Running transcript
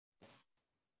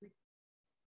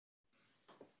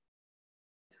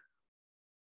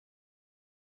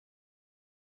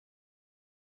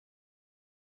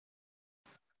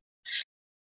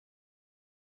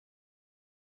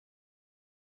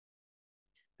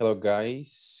Hello,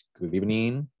 guys. Good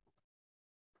evening.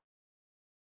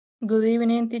 Good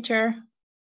evening, teacher.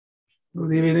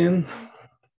 Good evening.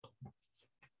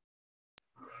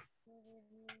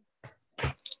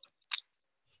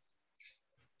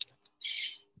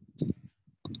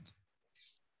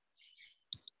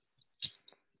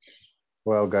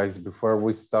 Well, guys, before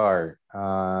we start,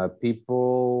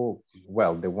 people,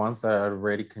 well, the ones that are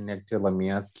already connected, let me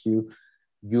ask you,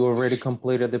 you already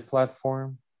completed the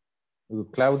platform?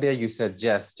 Claudia, you said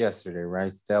yes yesterday,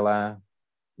 right? Stella,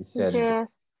 you said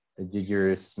Yes. that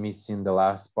you're just missing the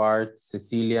last part.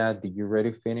 Cecilia, did you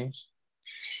already finish?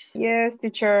 Yes,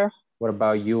 teacher. What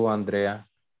about you, Andrea?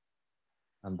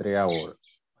 Andrea or,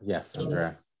 yes,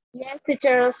 Andrea. Yes,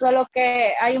 teacher, solo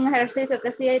que hay un ejercicio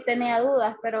que sí tenía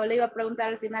dudas, pero le iba a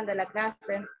preguntar al final de la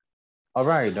clase. All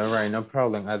right, no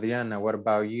problem. Adriana, what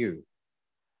about you?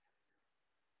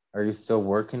 Are you still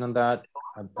working on that?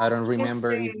 I don't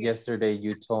remember if yesterday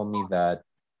you told me that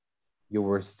you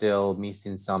were still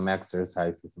missing some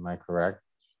exercises. Am I correct?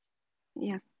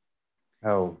 Yeah.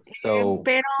 Oh, so.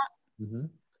 Pero Mhm.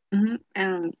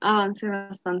 avancé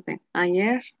bastante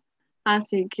ayer,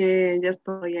 así que ya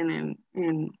estoy en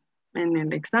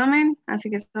el examen, así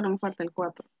que solo me falta el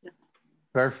 4.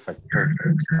 Perfect.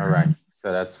 All right,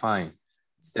 so that's fine.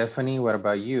 Stephanie, what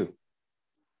about you?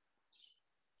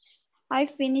 I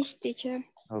finished, teacher.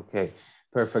 Okay,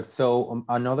 perfect. So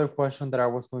another question that I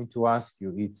was going to ask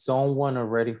you, if someone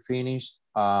already finished,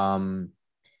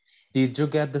 did you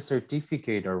get the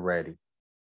certificate already?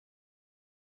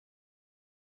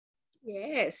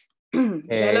 Yes.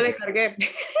 Ya lo descargué.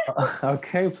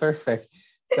 Okay, perfect.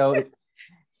 So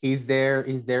is there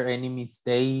any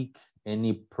mistake,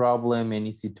 any problem,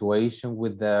 any situation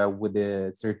with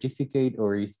the certificate,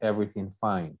 or is everything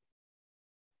fine?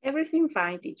 Everything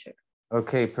fine, teacher.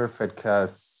 Okay, perfect,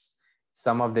 because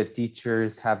some of the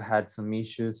teachers have had some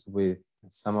issues with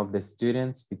some of the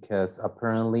students because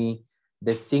apparently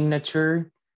the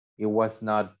signature, it was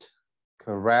not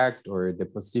correct, or the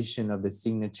position of the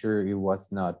signature, it was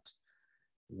not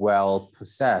well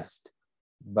possessed.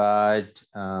 But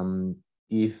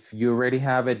if you already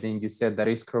have it, then you said that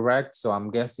is correct. So I'm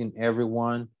guessing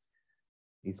everyone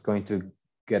is going to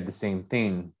get the same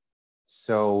thing.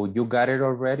 So you got it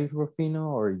already, Rufino,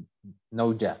 or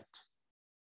no yet?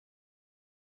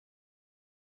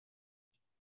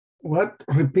 What?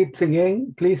 Repeat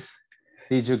again, please.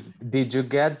 Did you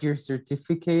get your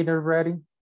certificate already,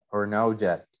 or no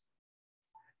yet?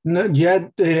 Not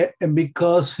yet,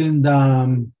 because in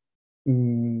the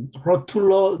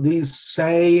rótulo, this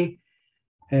say,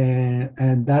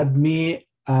 and that me,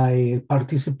 I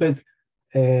participate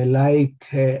like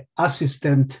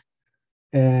assistant,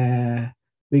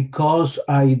 because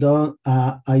I don't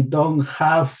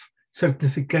have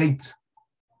certificate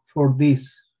for this.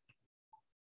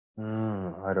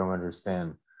 I don't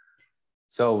understand.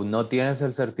 So, ¿no tienes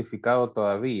el certificado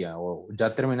todavía? ¿O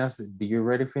ya terminaste? Did you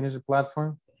already finish the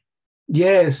platform?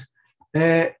 Yes.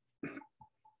 En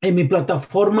mi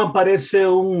plataforma aparece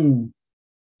un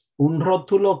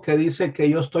rótulo que dice que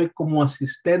yo estoy como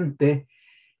asistente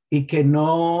y que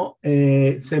no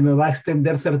se me va a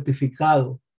extender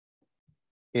certificado.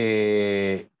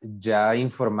 ¿Ya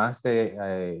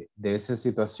informaste de esa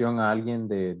situación a alguien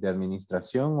de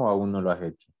administración o aún no lo has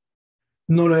hecho?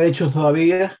 No lo he hecho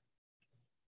todavía.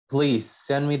 Please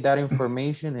send me that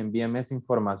information, envíame esa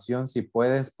información si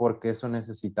puedes, porque eso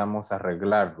necesitamos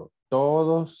arreglarlo.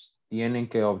 Todos tienen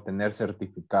que obtener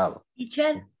certificado.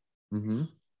 Teacher,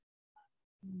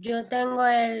 yo tengo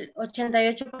el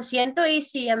 88% y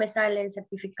sí ya me sale el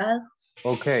certificado.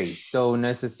 Ok, so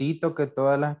necesito que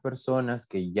todas las personas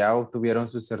que ya obtuvieron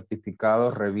su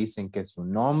certificado revisen que su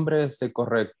nombre esté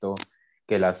correcto,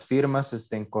 que las firmas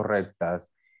estén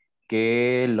correctas,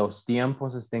 que los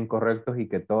tiempos estén correctos y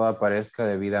que todo aparezca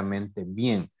debidamente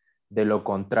bien. De lo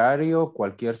contrario,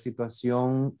 cualquier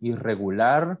situación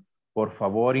irregular, por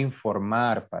favor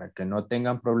informar para que no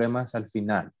tengan problemas al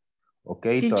final. Ok,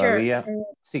 Teacher, todavía,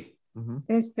 sí.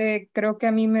 Creo que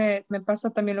a mí me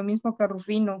pasa también lo mismo que a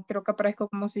Rufino. Creo que aparezco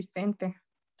como asistente.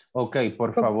 Ok,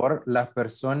 por favor, las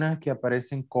personas que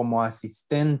aparecen como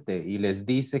asistente y les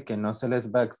dice que no se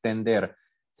les va a extender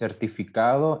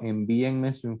certificado,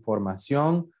 envíenme su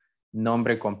información,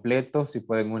 nombre completo, si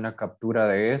pueden una captura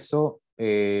de eso,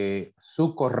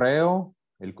 su correo,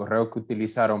 el correo que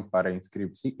utilizaron para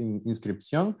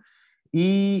inscripción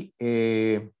y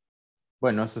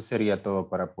bueno, eso sería todo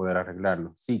para poder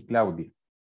arreglarlo. Sí, Claudia.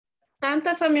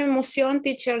 Tanta fue mi emoción,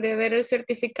 teacher, de ver el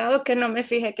certificado que no me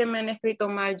fijé que me han escrito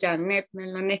mal Janet.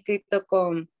 Me lo han escrito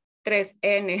con 3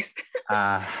 Ns.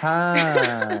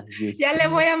 Ajá. Ya le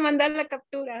voy a mandar la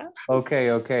captura.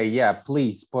 Okay, yeah,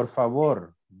 please, por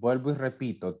favor, vuelvo y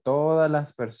repito, todas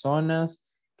las personas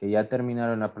que ya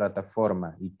terminaron la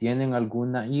plataforma y tienen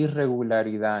alguna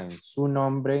irregularidad en su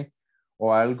nombre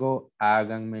o algo,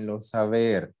 háganmelo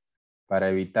saber para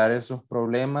evitar esos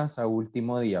problemas a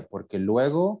último día, porque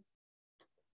luego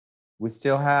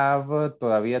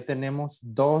todavía tenemos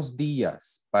 2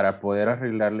 días para poder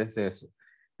arreglarles eso.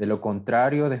 De lo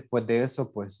contrario, después de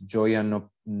eso, pues yo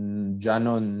no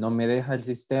me deja el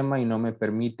sistema y no me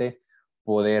permite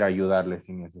poder ayudarles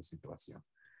en esa situación.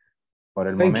 Por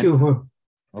el Thank momento. you.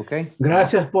 Ok.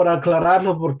 Gracias por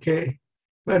aclararlo porque,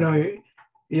 bueno,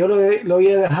 yo lo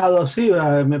había dejado así,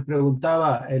 ¿verdad? Me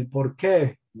preguntaba el por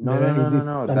qué. No.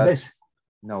 Tal vez.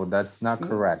 That's not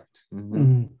correct.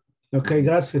 Ok,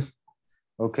 gracias.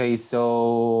 Ok,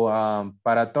 so,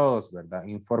 para todos, ¿verdad?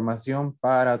 Información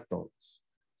para todos,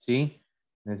 ¿sí?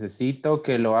 Necesito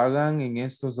que lo hagan en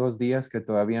estos 2 días que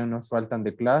todavía nos faltan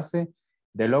de clase.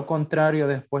 De lo contrario,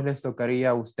 después les tocaría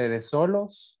a ustedes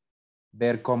solos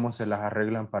ver cómo se las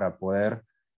arreglan para poder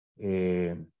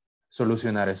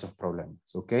solucionar esos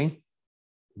problemas, ¿ok?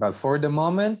 But for the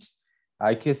moment,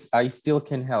 I still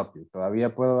can help you.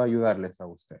 Todavía puedo ayudarles a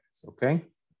ustedes, ¿ok?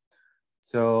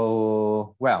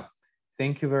 So, well,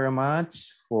 thank you very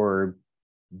much for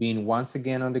being once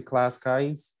again on the class,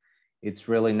 guys. It's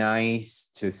really nice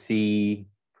to see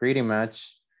pretty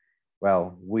much,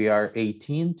 well, we are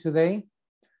 18 today.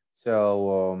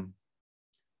 So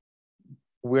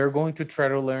we're going to try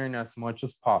to learn as much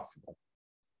as possible.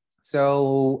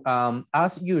 So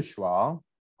as usual,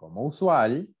 como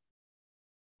usual,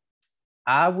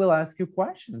 I will ask you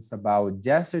questions about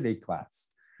yesterday class.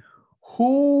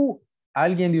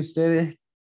 ¿Alguien de ustedes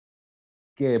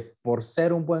que por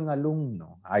ser un buen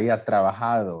alumno haya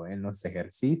trabajado en los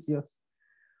ejercicios?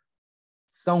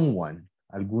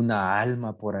 ¿Alguna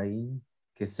alma por ahí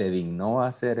que se dignó a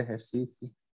hacer ejercicio?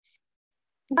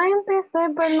 Ya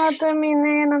empecé, pues no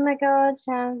terminé, no me quedó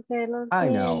chance, lo I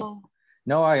siento. know.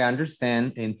 No, I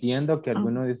understand. Entiendo que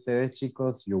algunos de ustedes,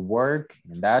 chicos, you work,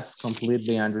 and that's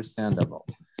completely understandable.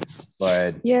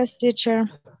 But yes, teacher,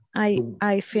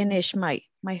 I finished my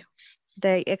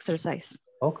day exercise.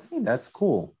 okay, that's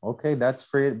cool. Okay, that's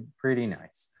pretty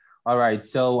nice. All right,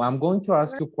 so I'm going to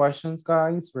ask you questions,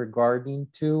 guys, regarding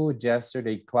to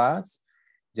yesterday class.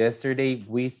 Yesterday,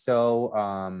 we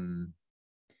saw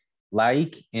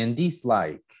like and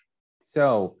dislike.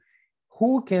 So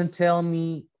who can tell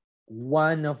me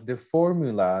one of the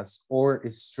formulas or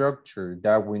structure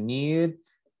that we need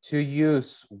to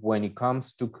use when it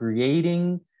comes to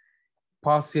creating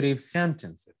positive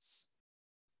sentences?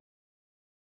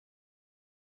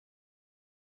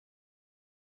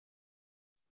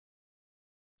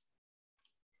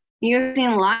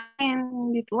 Using like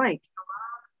and dislike.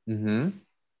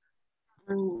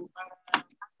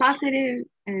 Positive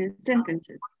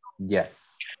sentences.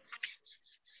 Yes.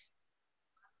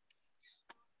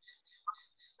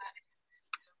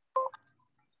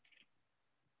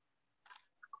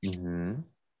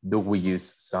 Do we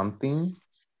use something?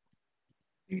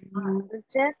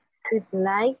 Subject,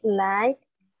 dislike, like,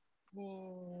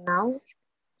 now.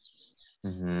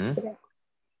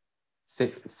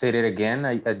 Say it again.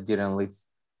 I didn't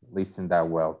listen that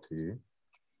well to you.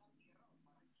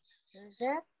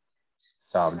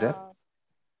 Subject.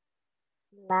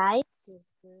 Like,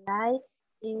 dislike,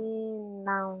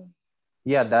 now.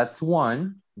 Yeah, that's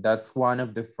one. That's one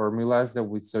of the formulas that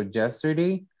we saw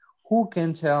yesterday. Who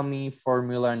can tell me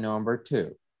formula number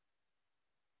 2?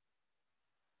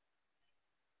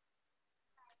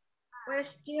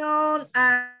 Question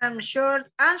and short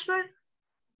answer.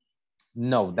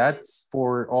 No, that's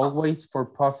always for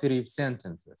positive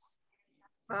sentences.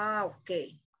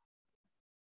 Okay.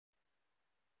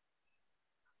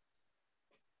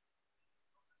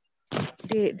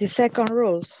 The second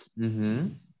rule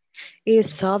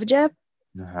is subject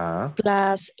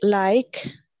plus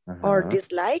like or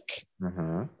dislike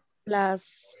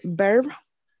plus verb.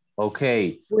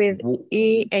 Okay. With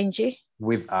ing.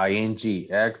 With ing,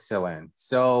 excellent.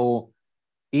 So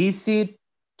is it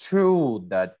true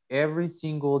that every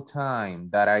single time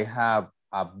that I have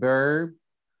a verb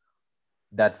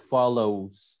that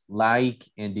follows like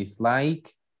and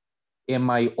dislike, am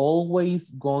I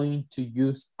always going to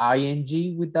use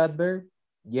ing with that verb?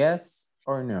 Yes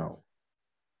or no?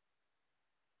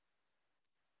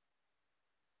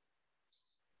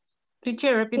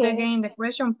 Teacher, repeat again the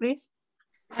question, please.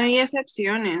 Hay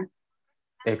excepciones.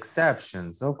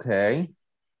 Exceptions, okay.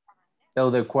 So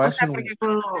the question... O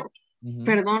sea,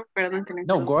 perdón.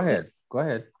 No, go ahead.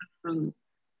 Puedo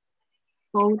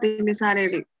utilizar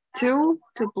el to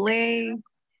play.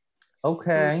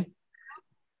 Okay.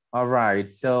 All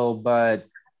right. So, but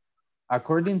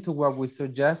according to what we saw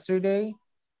yesterday,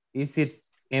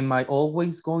 am I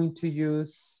always going to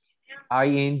use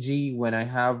ing when I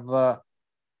have a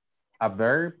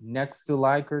verb next to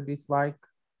like or dislike?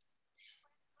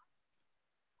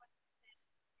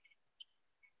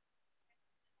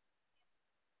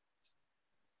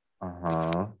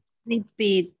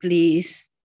 Repeat, please,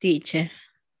 teacher.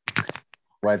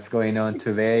 What's going on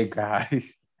today,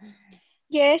 guys?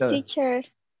 Yes, So, teacher.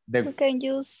 We can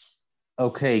use.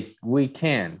 Okay, we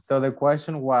can. So the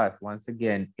question was, once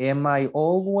again, am I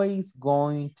always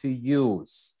going to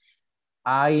use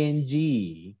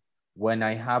ing when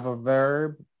I have a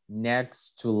verb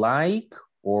next to like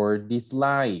or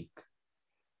dislike?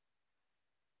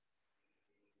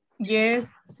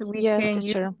 Yes, we can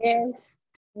use. Yes,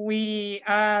 we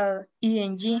add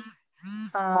ing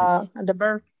the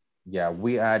verb. Yeah,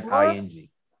 we add Or ing.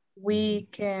 we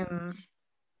can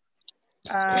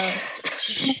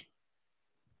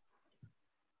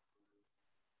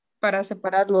para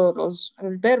separar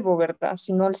el verbo, ¿verdad?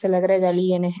 Si no se le agrega el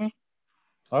ing.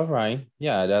 All right,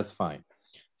 yeah, that's fine.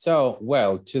 So,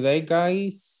 well, today,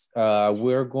 guys,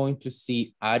 we're going to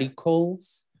see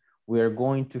articles. We're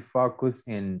going to focus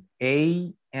in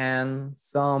a, and,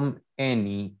 some,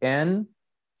 any, and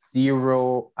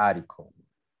zero article.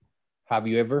 Have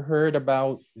you ever heard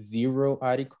about zero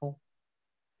article?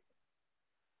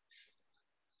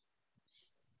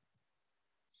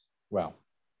 Well,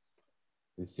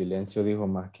 el silencio dijo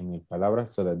más que mil palabras,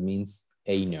 so that means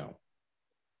a no.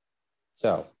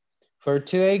 So, for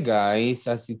today, guys,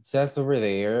 as it says over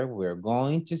there, we're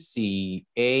going to see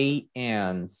a,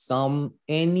 and, some,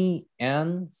 any,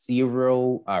 and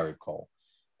zero article.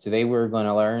 Today, we're going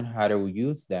to learn how to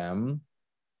use them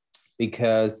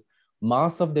because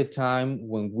most of the time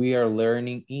when we are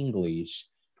learning English,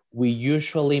 we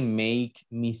usually make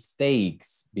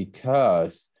mistakes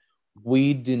because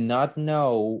we do not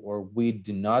know or we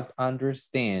do not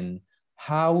understand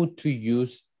how to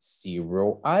use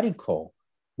zero article,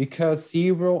 because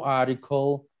zero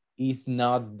article is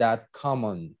not that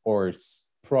common, or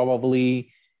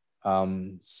probably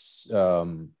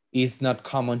is not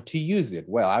common to use it.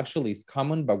 Well, actually it's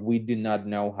common, but we do not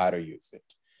know how to use it.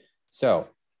 So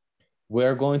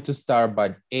we're going to start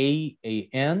by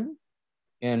an,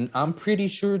 and I'm pretty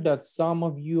sure that some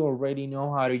of you already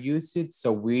know how to use it.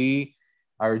 So we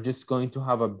are just going to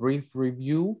have a brief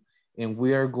review, and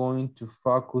we are going to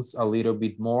focus a little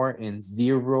bit more in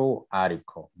zero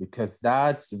article because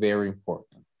that's very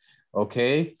important.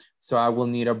 Okay, so I will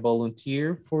need a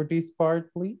volunteer for this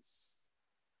part, please.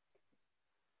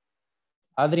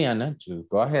 Adriana,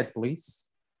 go ahead, please.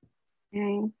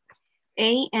 Okay.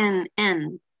 A and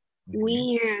N.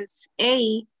 We use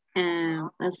a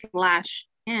slash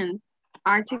N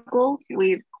articles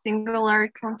with singular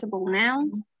countable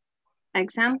nouns.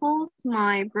 Examples,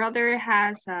 my brother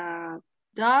has a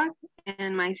dog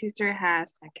and my sister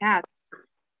has a cat.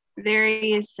 There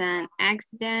is an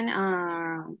accident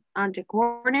on the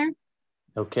corner.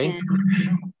 Okay.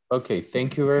 Okay,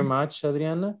 thank you very much,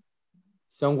 Adriana.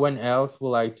 Someone else would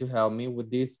like to help me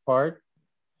with this part?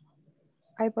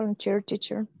 I volunteer,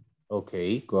 teacher.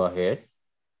 Okay, go ahead.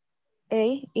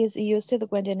 A is used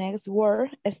when the next word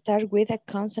starts with a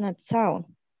consonant sound.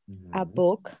 A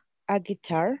book, a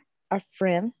guitar, a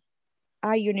friend,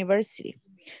 a university.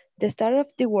 The start of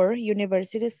the word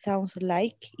university sounds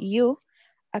like U,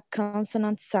 a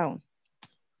consonant sound.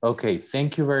 Okay,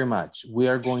 thank you very much. We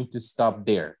are going to stop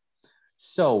there.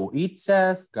 So it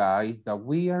says, guys, that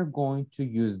we are going to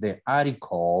use the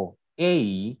article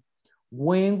a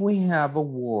when we have a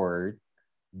word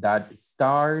that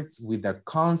starts with a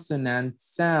consonant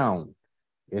sound.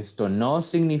 Esto no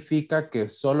significa que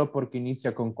solo porque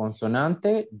inicia con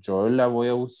consonante, yo la voy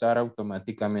a usar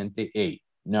automáticamente a.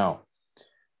 No.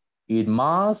 It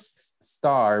must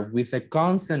start with a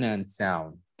consonant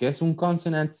sound. ¿Qué es un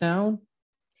consonant sound?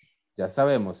 Ya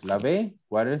sabemos, la B,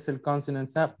 what is el consonant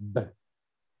sound? B,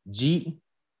 G,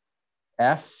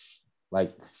 F,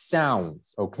 like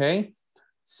sounds, okay?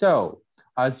 So,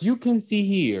 as you can see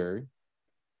here,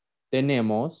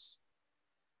 tenemos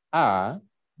a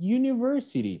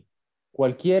university.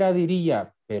 Cualquiera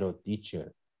diría, pero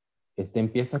teacher, este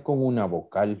empieza con una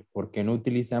vocal. ¿Por qué no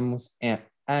utilizamos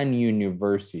an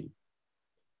university?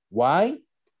 Why?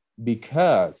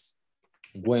 Because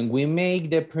when we make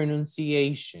the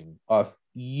pronunciation of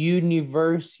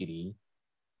university,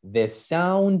 the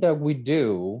sound that we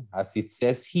do, as it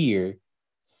says here,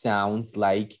 sounds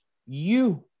like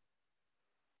you,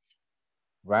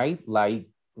 right? Like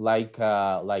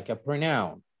a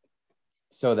pronoun.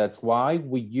 So that's why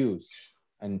we use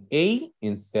an A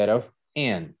instead of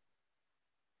an.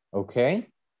 Okay,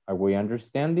 are we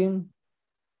understanding?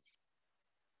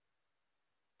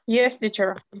 Yes,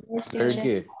 teacher. Very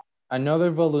good. Another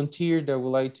volunteer that would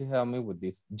like to help me with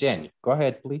this. Jenny, go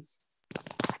ahead, please.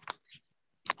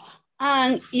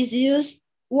 And is used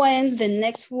when the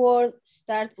next word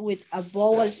starts with a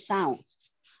vowel sound.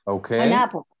 Okay. An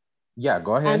apple. Yeah,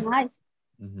 go ahead.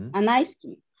 An ice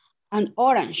cream. An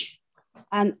orange.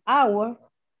 An hour.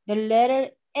 The letter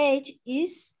H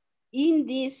is in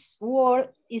this word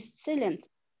is silent.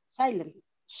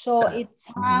 So it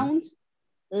sounds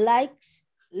like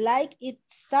it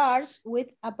starts with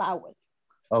a vowel.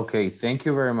 Okay, thank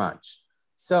you very much.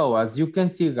 So as you can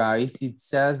see, guys, it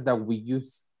says that we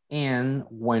use N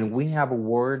when we have a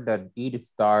word that it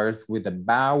starts with a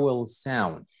vowel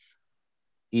sound.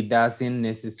 It doesn't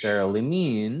necessarily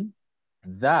mean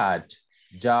that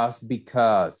just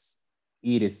because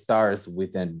it starts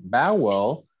with a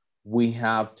vowel, we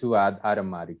have to add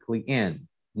automatically N.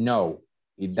 No,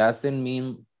 it doesn't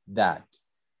mean that.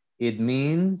 It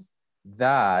means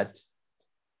that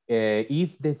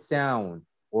if the sound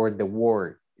or the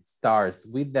word starts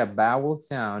with the vowel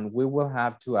sound, we will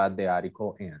have to add the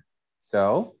article N.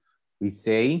 So we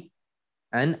say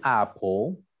an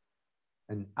apple,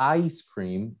 an ice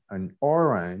cream, an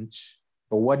orange,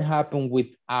 but what happened with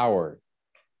our?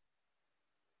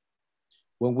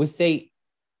 When we say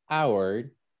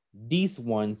our, this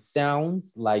one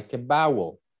sounds like a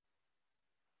vowel.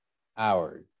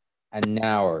 Our, an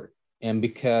hour. And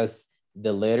because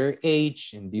the letter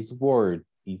H in this word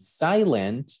is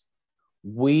silent,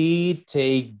 we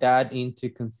take that into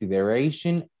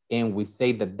consideration and we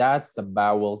say that that's a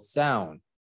vowel sound.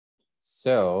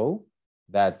 So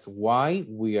that's why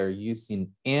we are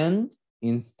using N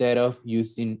instead of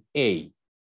using A.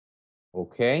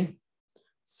 Okay,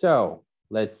 so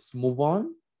let's move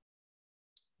on.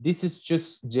 This is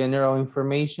just general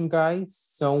information, guys.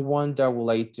 Someone that would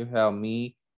like to help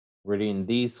me reading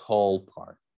this whole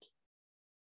part.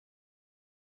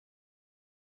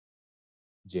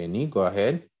 Jenny, go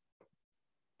ahead.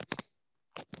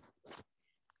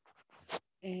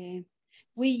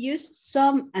 We use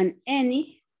some and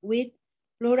any with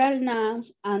plural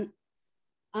nouns and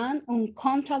an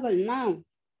uncountable noun.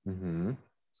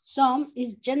 Some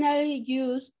is generally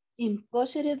used in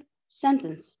positive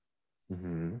sentence.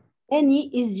 Any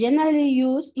is generally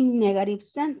used in negative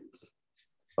sentence.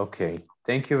 Okay,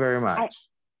 thank you very much.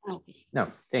 Okay.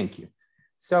 No, thank you.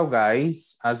 So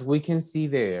guys, as we can see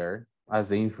there, as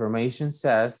the information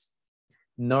says,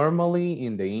 normally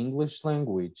in the English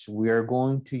language, we are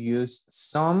going to use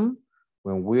some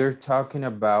when we're talking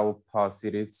about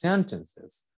positive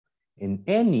sentences. In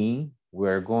any,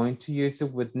 we're going to use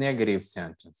it with negative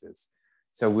sentences.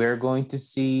 So we're going to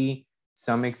see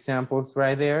some examples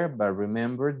right there, but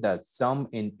remember that some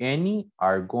and any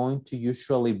are going to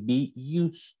usually be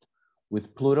used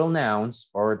with plural nouns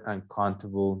or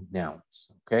uncountable nouns,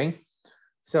 okay?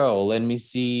 So let me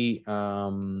see.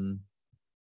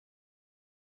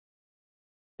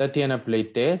 Tatiana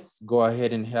Pleites, go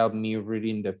ahead and help me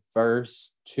reading the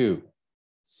first two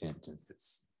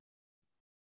sentences.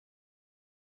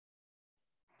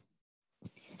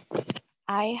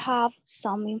 I have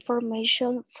some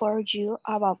information for you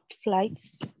about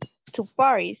flights to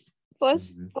Paris.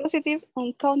 Positive,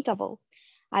 uncountable.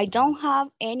 I don't have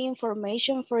any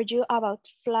information for you about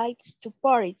flights to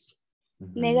Paris.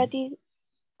 Negative,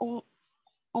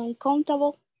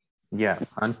 uncountable. Yeah,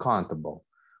 uncountable.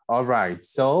 All right,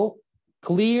 so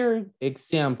clear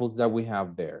examples that we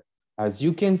have there. As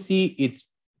you can see, it's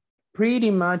pretty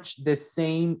much the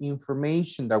same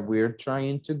information that we're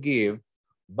trying to give,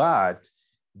 but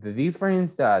the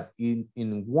difference that in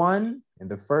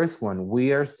the first one,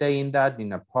 we are saying that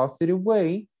in a positive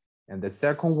way, and the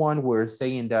second one, we're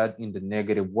saying that in the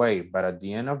negative way. But at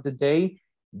the end of the day,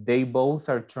 they both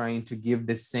are trying to give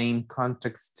the same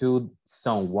context to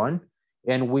someone,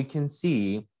 and we can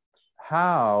see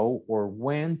how or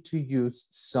when to use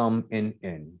some and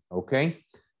in, okay?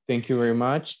 Thank you very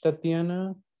much,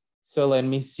 Tatiana. So let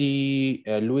me see,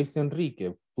 Luis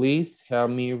Enrique, please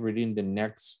help me reading the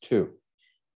next two.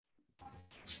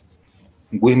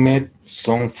 We met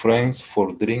some friends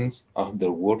for drinks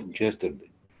after work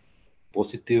yesterday.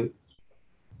 Positive,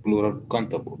 plural,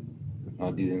 countable.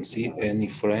 I didn't see any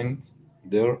friends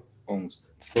there on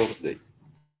Thursday.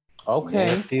 Okay.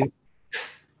 Negative,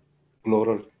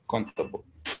 plural, countable.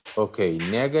 Okay,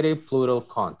 negative, plural,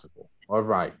 countable. All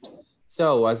right.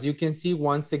 So as you can see,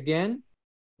 once again,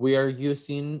 we are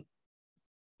using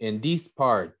in this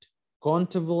part,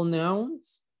 countable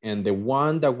nouns, and the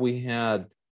one that we had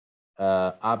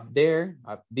up there,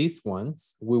 these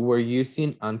ones, we were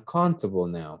using uncountable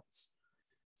nouns.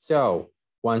 So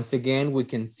once again, we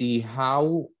can see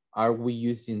how are we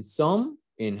using some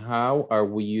and how are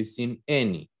we using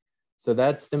any. So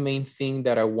that's the main thing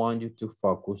that I want you to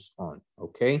focus on,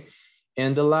 okay?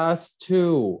 And the last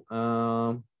two,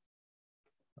 let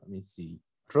me see.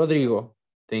 Rodrigo,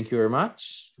 thank you very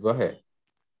much. Go ahead.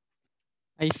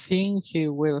 I think he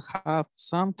will have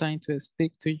some time to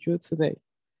speak to you today.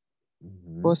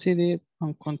 Positive,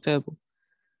 uncountable.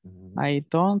 I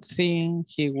don't think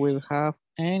he will have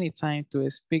any time to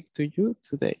speak to you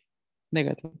today.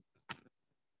 Negative.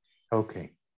 Okay.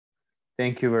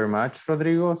 Thank you very much,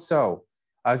 Rodrigo. So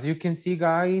as you can see,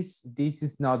 guys, this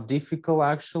is not difficult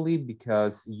actually,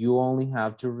 because you only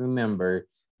have to remember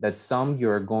that some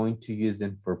you're going to use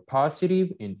them for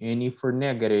positive and any for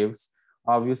negatives,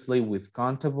 obviously with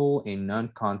countable and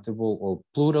non-countable or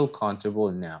plural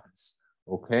countable nouns,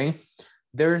 okay?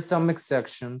 There are some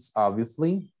exceptions,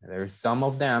 obviously, there are some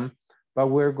of them, but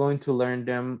we're going to learn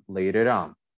them later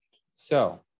on.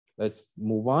 So let's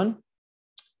move on.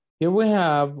 Here we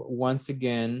have, once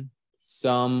again,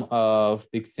 some of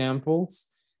the examples.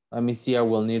 Let me see, I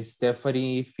will need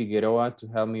Stephanie Figueroa to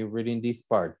help me reading this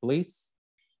part, please.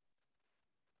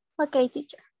 Okay,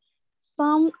 teacher.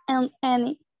 Some and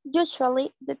any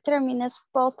usually determines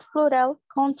both plural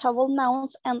countable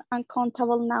nouns and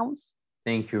uncountable nouns.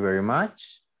 Thank you very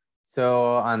much.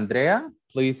 So, Andrea,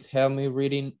 please help me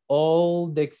reading all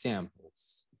the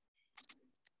examples.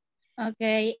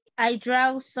 Okay, I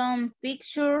draw some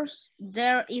pictures.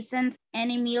 There isn't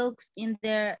any milk in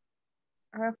the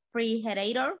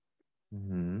refrigerator.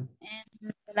 And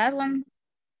the last one.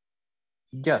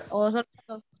 Yes. Also,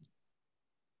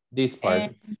 this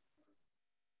part.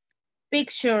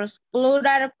 Pictures,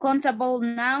 plural countable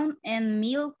noun, and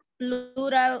milk,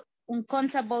 plural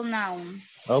uncountable noun.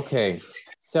 Okay,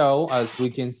 so as we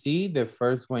can see, the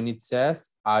first one, it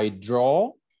says, I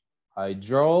draw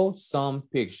some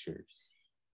pictures.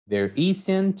 There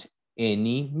isn't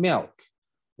any milk.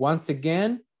 Once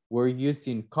again, we're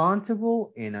using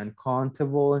countable and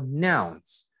uncountable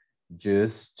nouns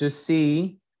just to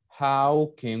see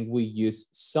how can we use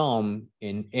some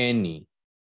and any.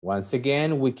 Once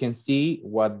again, we can see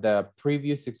what the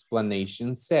previous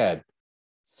explanation said.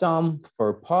 Some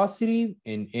for positive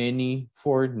and any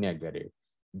for negative.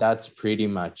 That's pretty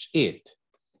much it.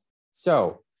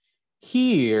 So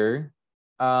here,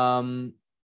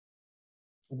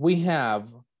 we have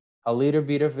a little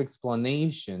bit of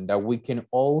explanation that we can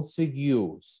also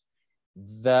use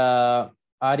the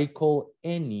article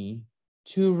any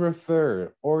to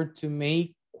refer or to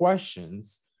make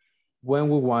questions when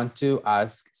we want to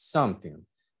ask something.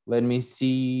 Let me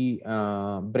see,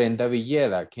 Brenda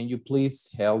Villeda, can you please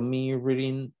help me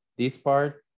reading this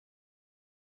part?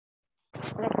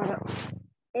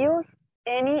 Use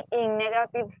any in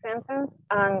negative sentence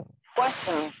and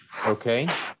question. Okay,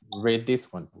 read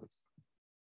this one, please.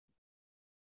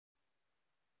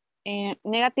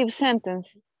 Negative sentence.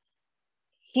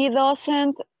 He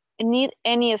doesn't need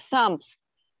any stamps.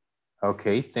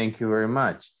 Okay, thank you very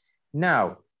much.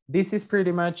 Now, this is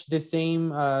pretty much the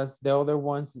same as the other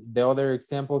ones, the other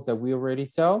examples that we already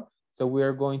saw. So we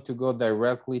are going to go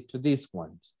directly to these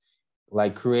ones,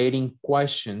 like creating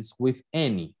questions with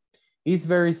any. It's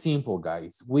very simple,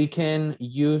 guys. We can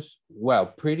use, well,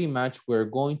 pretty much we're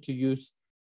going to use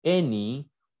any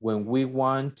when we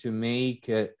want to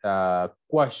make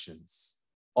questions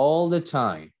all the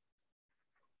time.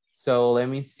 So let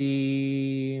me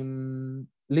see,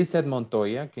 Lizeth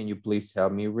Montoya, can you please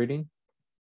help me reading?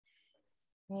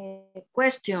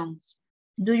 Questions.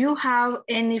 Do you have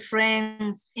any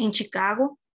friends in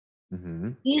Chicago?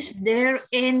 Is there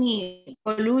any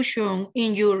pollution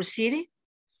in your city?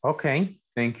 Okay,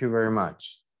 thank you very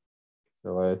much.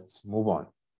 So let's move on.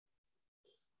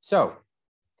 So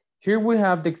here we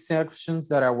have the exceptions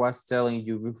that I was telling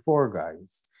you before,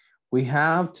 guys. We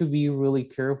have to be really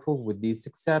careful with these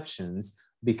exceptions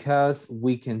because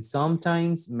we can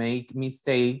sometimes make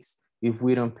mistakes if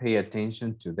we don't pay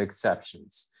attention to the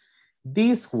exceptions.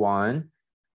 This one,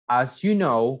 as you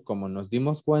know, como nos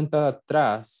dimos cuenta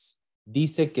atrás,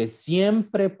 dice que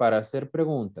siempre para hacer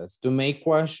preguntas, to make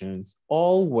questions,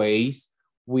 always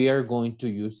we are going to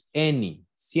use any,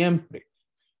 siempre.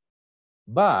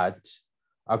 But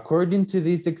according to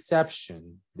this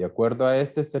exception, de acuerdo a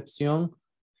esta excepción,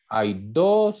 hay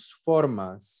dos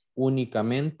formas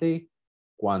únicamente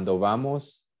cuando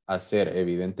vamos a hacer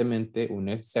evidentemente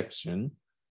una exception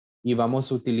y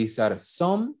vamos a utilizar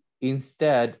some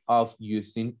instead of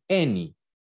using any.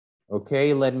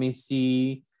 Okay, let me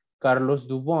see. Carlos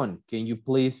Dubon, can you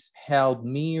please help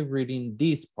me reading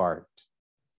this part?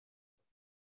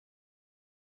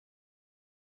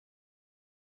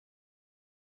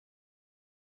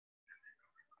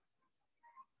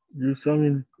 Use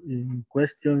some in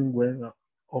question when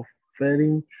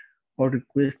offering or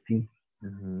requesting.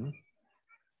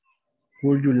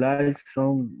 Would you like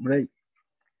some bread?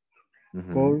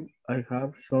 Or I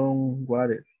have some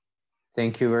water.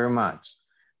 Thank you very much.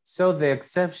 So the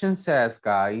exception says,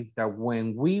 guys, that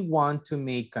when we want to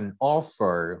make an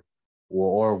offer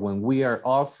or when we are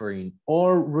offering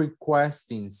or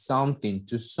requesting something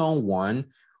to someone,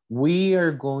 we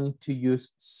are going to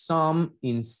use some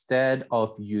instead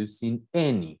of using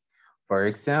any. For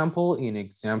example, in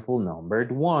example number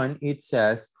 1, it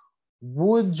says,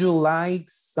 would you like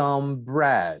some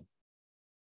bread?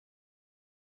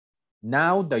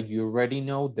 Now that you already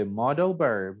know the modal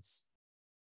verbs,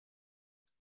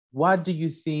 what do you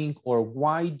think or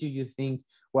why do you think?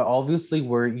 Well, obviously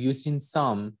we're using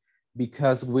some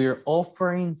because we're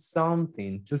offering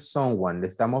something to someone. Le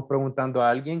estamos preguntando a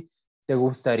alguien, ¿te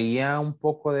gustaría un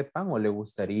poco de pan o le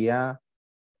gustaría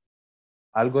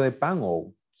algo de pan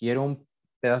o quiero un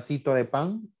pedacito de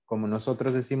pan? Como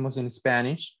nosotros decimos en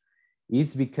Spanish,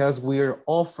 is because we're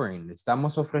offering,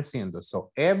 estamos ofreciendo.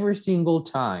 So every single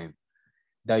time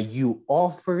that you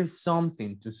offer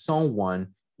something to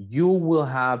someone, you will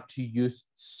have to use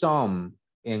some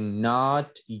and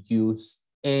not use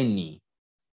any.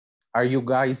 Are you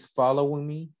guys following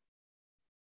me?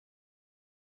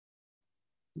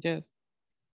 Yes.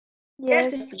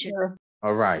 Yes, teacher.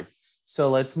 All right.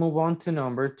 So let's move on to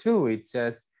number 2. It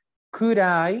says, could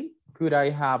I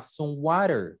have some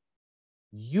water?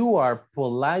 You are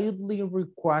politely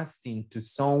requesting to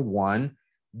someone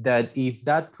that if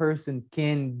that person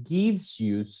can gives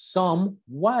you some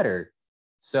water.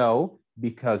 So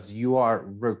because you are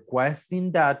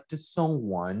requesting that to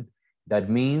someone, that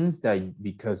means that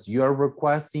because you are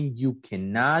requesting, you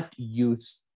cannot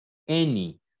use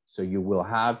any. So you will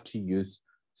have to use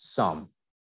some.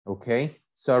 Okay.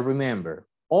 So remember,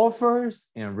 offers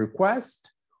and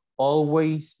requests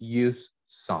always use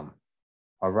some.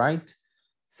 All right.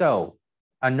 So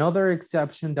another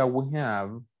exception that we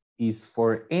have is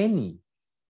for any.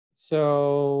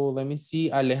 So let me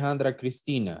see, Alejandra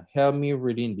Cristina, help me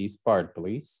reading this part,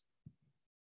 please.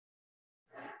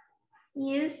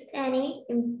 Use any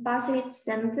in positive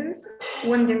sentence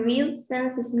when the real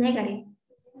sense is negative.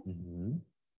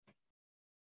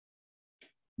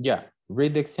 Yeah,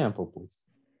 read the example, please.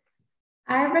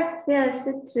 I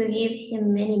refused to give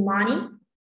him any money.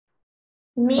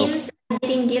 Means I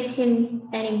didn't give him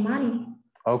any money.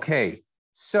 Okay,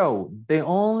 so the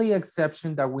only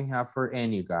exception that we have for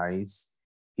any, guys,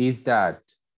 is that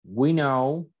we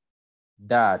know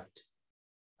that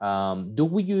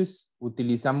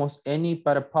utilizamos any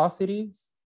para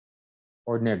positives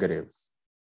or negatives?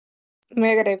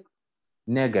 Negative.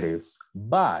 Negatives,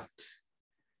 but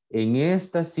en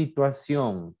esta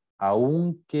situación,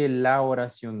 aunque la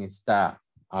oración está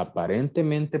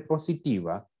aparentemente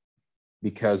positiva,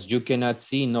 because you cannot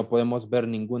see, no podemos ver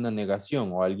ninguna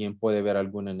negación, o alguien puede ver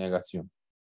alguna negación.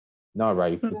 No,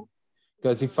 right?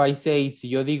 Because if I say, si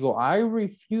yo digo, I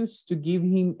refuse to give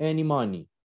him any money,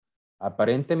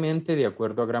 aparentemente, de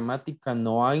acuerdo a gramática,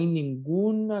 no hay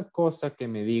ninguna cosa que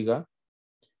me diga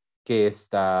que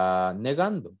está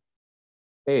negando.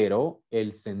 Pero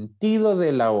el sentido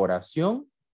de la oración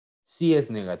sí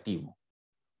es negativo.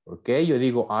 ¿Ok? Yo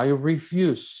digo, I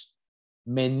refuse.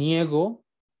 Me niego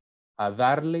a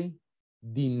darle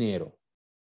dinero.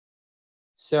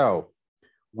 So,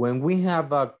 when we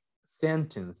have a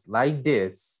sentence like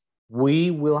this,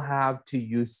 we will have to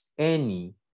use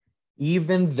any,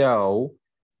 even though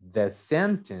the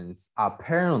sentence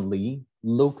apparently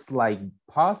looks like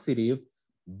positive,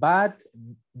 but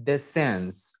the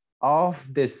sense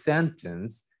of the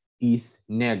sentence is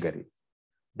negative.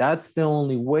 That's the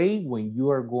only way when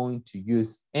you are going to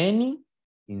use any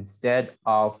instead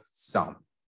of some.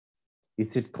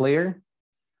 Is it clear?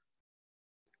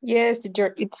 Yes,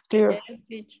 teacher, it's clear. Yes,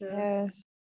 teacher. Yes.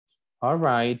 All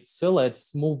right, so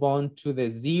let's move on to the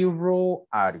zero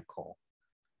article.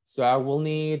 So I will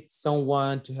need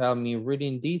someone to help me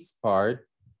reading this part.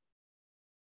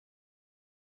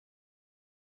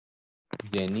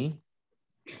 Jenny.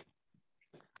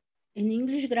 In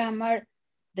English grammar,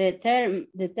 the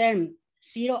term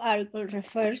zero article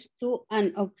refers to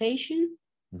an occasion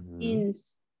in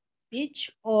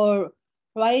speech or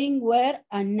writing where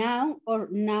a noun or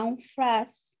noun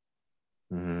phrase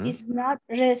is not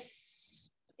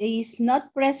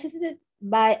preceded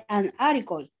by an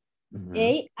article,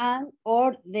 a, an,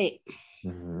 or the.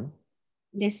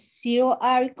 The zero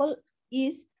article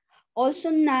is also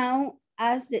known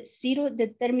as the zero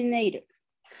determiner.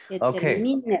 Okay.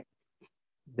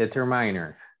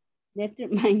 Determiner.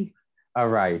 All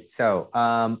right, so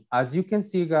as you can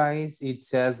see, guys, it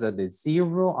says that the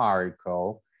zero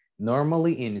article,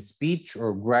 normally in speech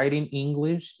or writing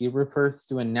English, it refers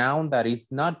to a noun that is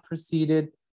not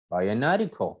preceded by an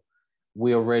article.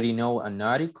 We already know an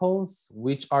articles,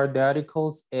 which are the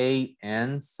articles a,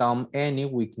 and, some, any,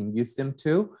 we can use them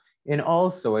too. And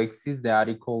also exists the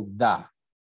article the,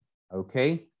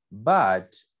 okay?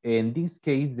 But in this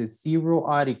case, the zero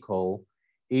article,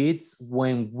 it's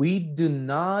when we do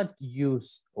not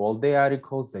use all the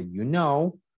articles that you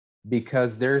know,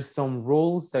 because there's some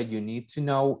rules that you need to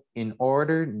know in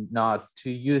order not to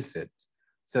use it.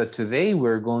 So today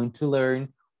we're going to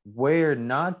learn where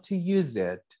not to use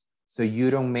it so you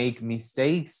don't make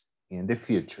mistakes in the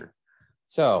future.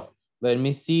 So let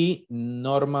me see,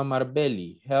 Norma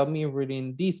Marbelli, help me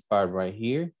reading this part right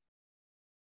here.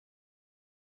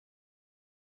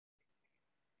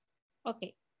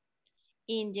 Okay.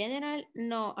 In general,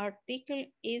 no article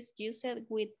is used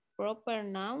with proper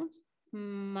nouns,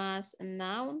 mass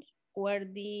nouns, where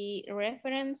the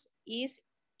reference is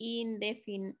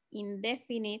indefinite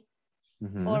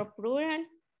or plural,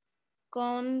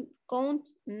 count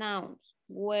nouns,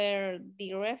 where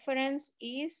the reference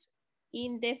is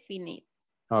indefinite.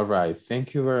 All right,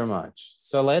 thank you very much.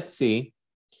 So let's see.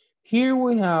 Here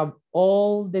we have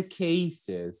all the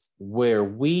cases where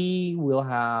we will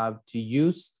have to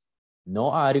use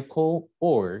no article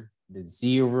or the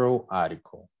zero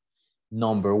article.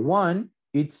 Number one,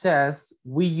 it says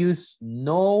we use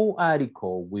no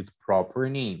article with proper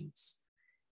names.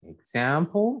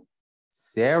 Example,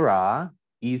 Sarah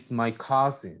is my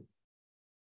cousin.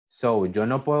 So yo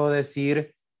no puedo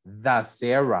decir the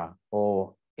Sarah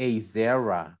or a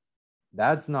Sarah.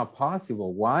 That's not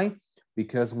possible. Why?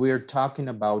 Because we're talking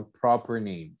about proper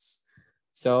names.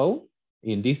 So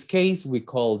in this case, we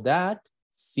call that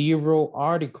zero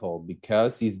article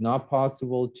because it's not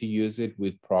possible to use it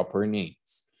with proper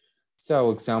names.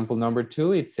 So example number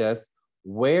two, it says,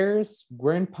 where's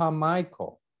Grandpa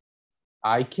Michael?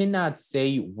 I cannot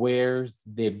say where's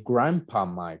the Grandpa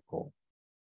Michael.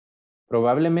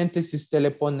 Probablemente si usted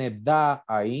le pone da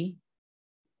ahí,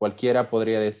 cualquiera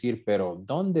podría decir, pero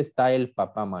 ¿dónde está el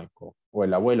papá Michael o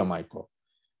el abuelo Michael?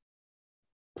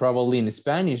 Probably in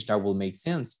Spanish that will make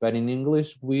sense, but in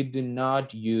English we do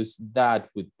not use that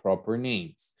with proper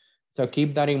names. So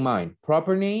keep that in mind.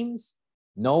 Proper names,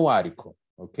 no article,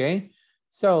 okay?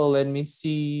 So let me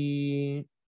see.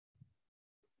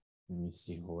 Let me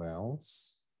see who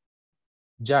else.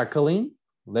 Jacqueline,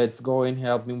 let's go and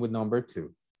help me with number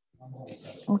two.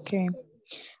 Okay.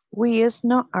 We use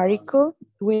no article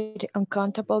with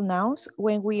uncountable nouns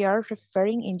when we are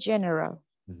referring in general.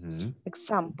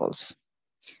 Examples.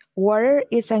 Water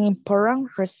is an important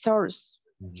resource.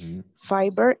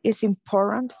 Fiber is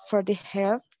important for the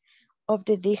health of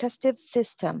the digestive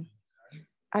system.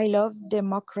 I love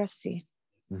democracy.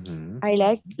 I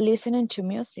like listening to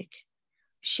music.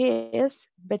 She is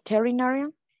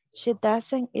veterinarian. She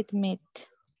doesn't eat meat.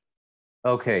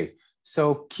 Okay,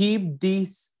 so keep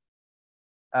this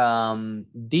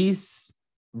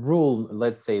rule,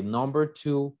 let's say number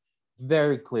two,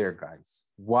 very clear, guys.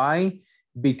 Why?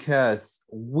 Because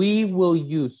we will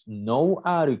use no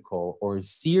article or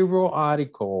zero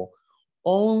article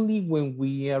only when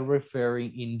we are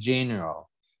referring in general.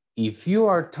 If you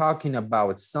are talking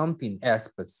about something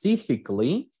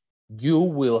specifically, you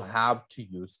will have to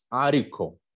use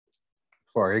article.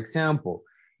 For example,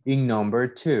 in number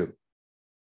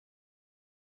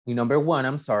one,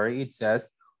 I'm sorry, it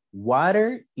says,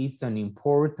 water is an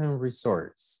important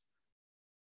resource.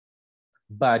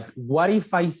 But what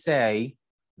if I say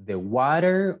the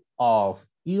water of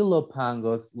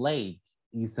Ilopango's lake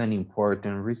is an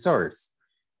important resource?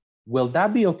 Will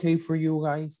that be okay for you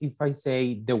guys if I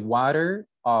say the water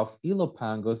of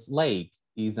Ilopango's lake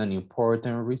is an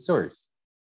important resource?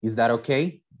 Is that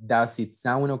okay? Does it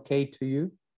sound okay to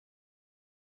you?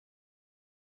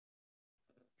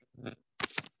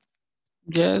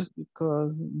 Yes,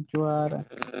 because you are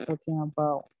talking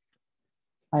about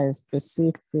a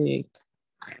specific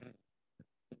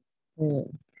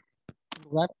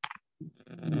what?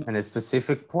 In a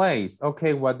specific place.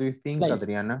 Okay, what do you think, Place.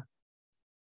 Adriana?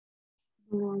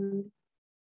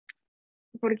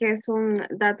 Porque es un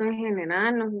dato en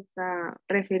general, no se está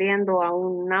refiriendo a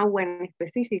un agua en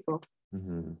específico.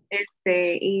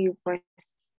 Y pues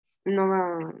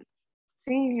no,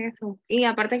 sí, eso. Y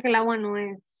aparte que el agua no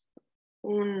es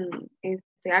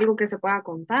algo que se pueda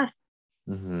contar.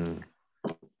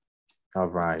 All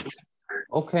right.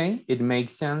 Okay, it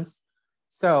makes sense.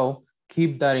 So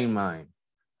keep that in mind.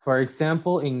 For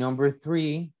example, in number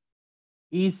 3,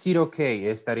 is it okay?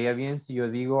 ¿Estaría bien si yo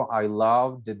digo, I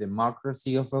love the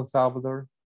democracy of El Salvador?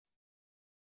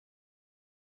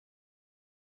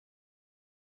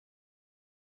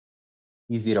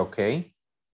 Is it okay?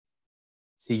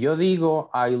 Si yo digo,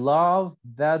 I love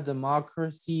the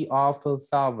democracy of El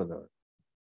Salvador.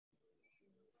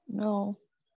 No.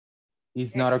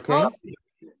 It's not okay?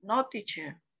 No,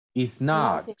 teacher. It's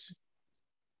not.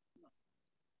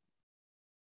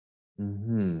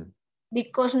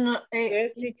 Because no,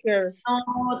 Yes, teacher.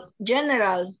 not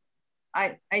general,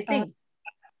 I think.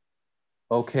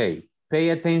 Okay, pay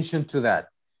attention to that.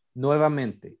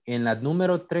 Nuevamente, en la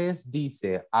número 3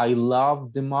 dice, I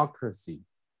love democracy.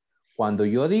 Cuando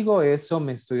yo digo eso,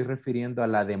 me estoy refiriendo a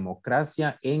la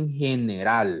democracia en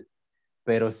general.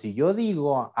 Pero si yo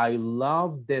digo, I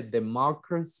love the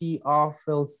democracy of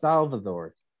El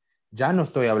Salvador, ya no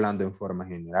estoy hablando en forma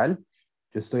general.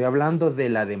 Yo estoy hablando de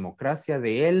la democracia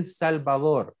de El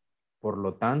Salvador. Por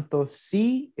lo tanto,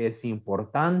 sí es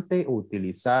importante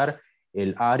utilizar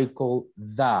el article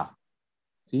the.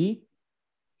 ¿Sí?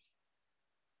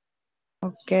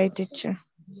 Okay, teacher.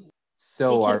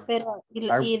 So Teacher, pero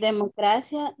y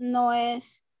democracia no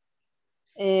es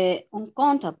un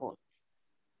countable.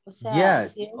 O sea,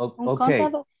 yes, si es un okay.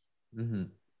 countable,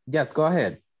 Yes, go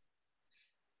ahead.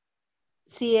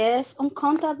 si es un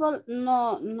countable,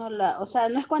 o sea,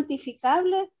 no es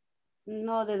cuantificable,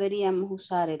 no deberíamos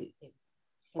usar el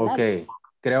Ok, article.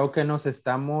 creo que nos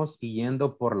estamos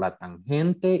yendo por la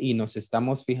tangente y nos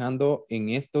estamos fijando en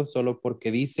esto solo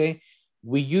porque dice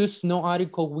we use no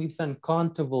article with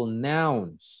uncountable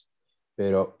nouns.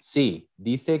 Pero sí,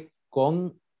 dice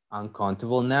con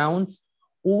uncountable nouns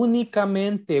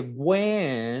únicamente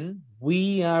when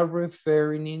we are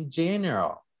referring in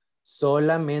general.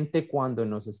 Solamente cuando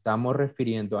nos estamos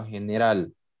refiriendo a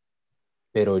general.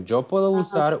 Pero yo puedo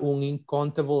usar un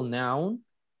uncountable noun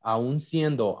aún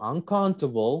siendo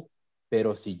uncountable,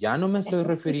 pero si ya no me estoy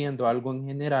refiriendo a algo en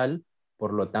general,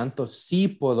 por lo tanto, sí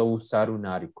puedo usar un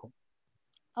article.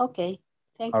 Okay,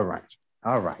 thank you.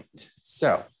 All right.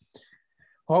 So,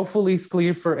 hopefully it's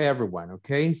clear for everyone,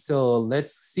 okay? So,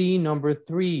 let's see number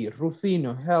 3.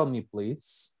 Rufino, help me,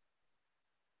 please.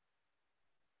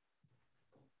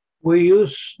 We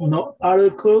use no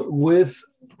article with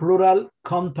plural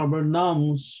countable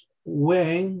nouns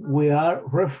when we are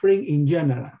referring in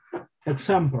general.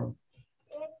 Example,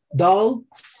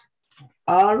 dogs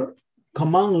are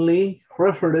commonly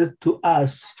referred to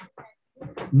as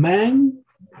men's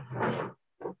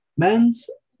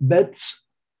best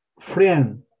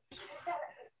friend.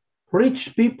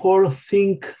 Rich people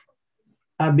think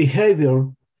a behavior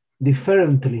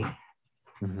differently.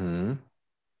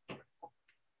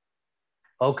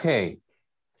 Ok,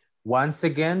 once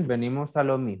again, venimos a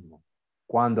lo mismo.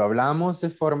 Cuando hablamos de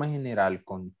forma general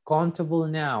con countable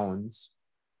nouns,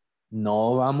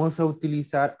 no vamos a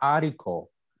utilizar article.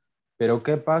 Pero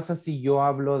 ¿qué pasa si yo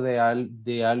hablo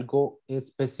de algo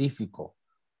específico?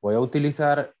 ¿Voy a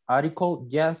utilizar article,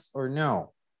 yes or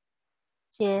no?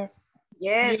 Yes.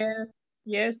 Yes.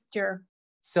 Yes, teacher.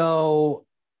 So,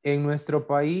 en nuestro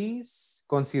país,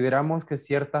 consideramos que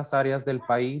ciertas áreas del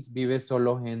país vive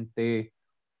solo gente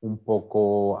un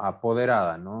poco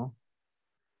apoderada, ¿no?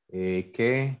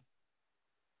 ¿Qué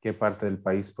parte del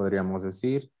país podríamos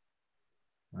decir?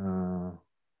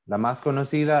 La más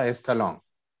conocida es Calón.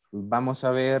 Vamos a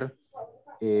ver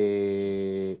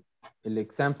el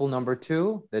example number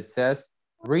 2 that says,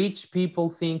 rich people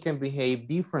think and behave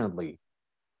differently.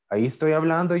 Ahí estoy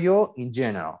hablando yo in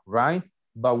general, right?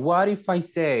 But what if I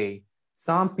say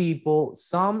some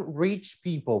rich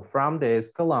people from the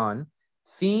Escalon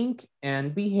think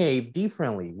and behave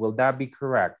differently? Will that be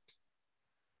correct?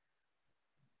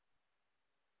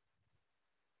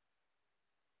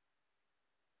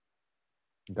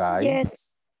 Guys?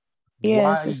 Yes.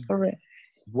 Yes, it's correct.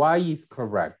 Why is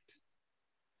correct?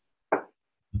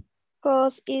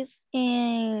 Because it's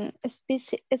in a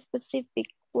specific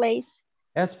place.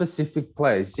 A specific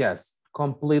place, yes,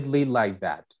 completely like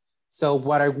that. So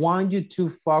what I want you to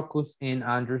focus and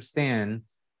understand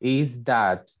is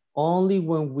that only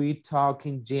when we talk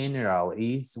in general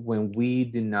is when we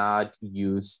do not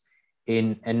use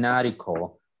an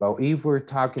article. But if we're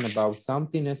talking about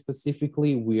something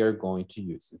specifically, we are going to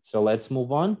use it. So let's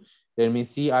move on. Let me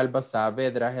see, Alba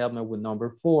Saavedra, help me with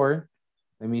number 4.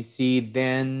 Let me see,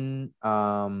 then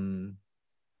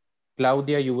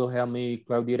Claudia, you will help me,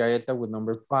 Claudia Iraeta, with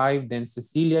number 5. Then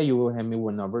Cecilia, you will help me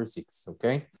with number 6,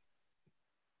 okay?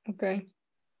 Okay.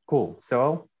 Cool,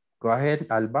 so go ahead,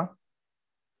 Alba.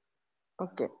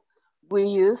 Okay. We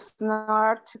use no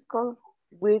article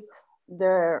with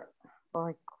the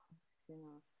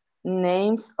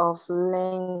names of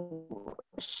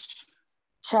language.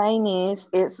 Chinese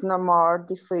is no more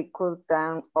difficult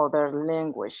than other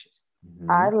languages.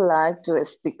 I like to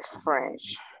speak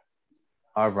French.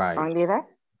 All right. Only that?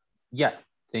 Yeah,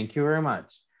 thank you very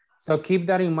much. So keep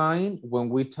that in mind when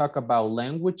we talk about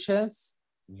languages,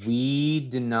 we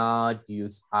do not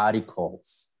use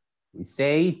articles. We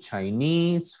say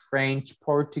Chinese, French,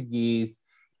 Portuguese,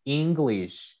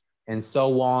 English, and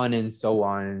so on and so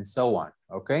on and so on,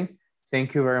 okay?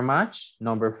 Thank you very much.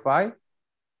 Number 5.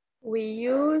 We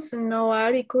use no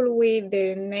article with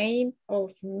the name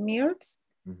of meals.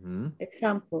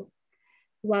 Example,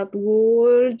 what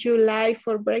would you like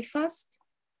for breakfast?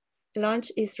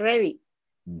 Lunch is ready.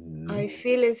 I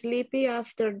feel sleepy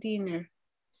after dinner.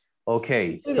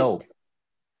 Okay, so,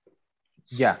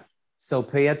 yeah. So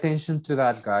pay attention to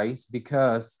that, guys,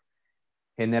 because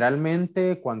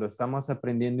generalmente cuando estamos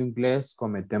aprendiendo inglés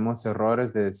cometemos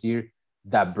errores de decir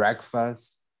the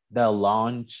breakfast, the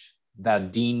lunch, the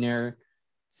dinner.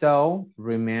 So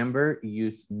remember,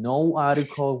 use no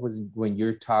article when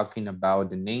you're talking about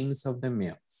the names of the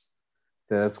meals.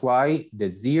 So that's why the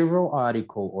zero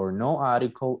article or no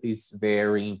article is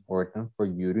very important for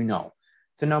you to know.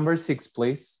 So number 6,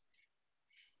 please.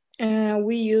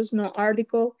 We use no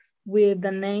article with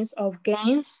the names of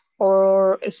games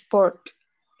or sport.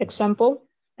 Example,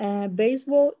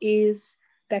 baseball is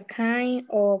the kind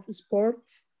of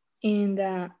sports in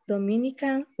the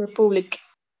Dominican Republic.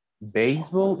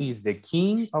 Baseball is the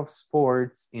king of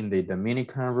sports in the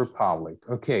Dominican Republic.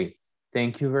 Okay,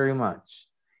 thank you very much.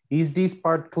 Is this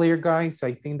part clear, guys?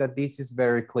 I think that this is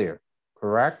very clear,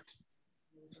 correct?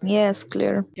 Yes,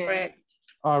 clear. Correct.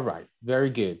 All right, very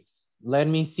good. Let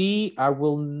me see, I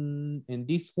will, in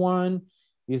this one,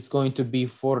 is going to be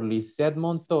for Lisette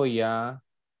Montoya.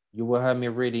 You will have me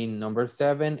reading number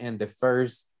 7 and the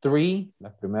first 3,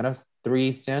 las primeras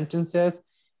 3 sentences,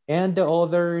 and the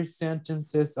other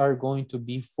sentences are going to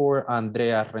be for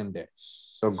Andrea Renderos.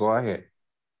 So go ahead.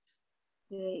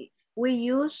 Okay. We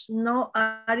use no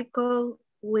article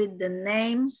with the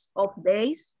names of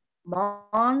days,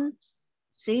 months,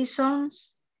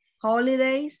 seasons,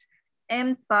 holidays,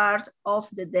 and part of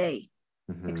the day.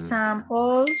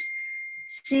 Examples,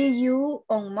 see you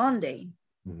on Monday.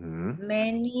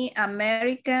 Many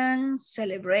Americans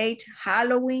celebrate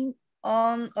Halloween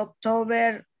on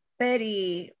October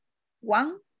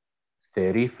 31.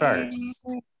 31st.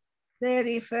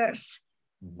 31st.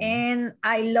 And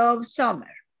I love summer.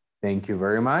 Thank you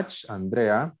very much,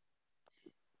 Andrea.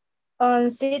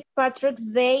 On St. Patrick's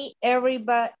Day,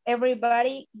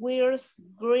 everybody wears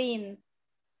green.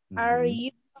 Are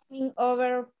you coming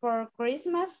over for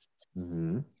Christmas?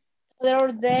 Their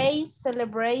Day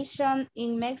celebration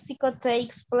in Mexico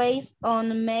takes place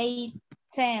on May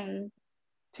 10th.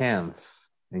 10th.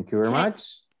 Thank you very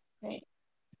much. Okay.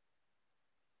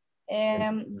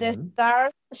 The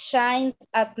stars shine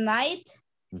at night.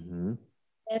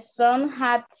 The sun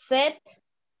had set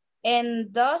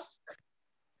and dusk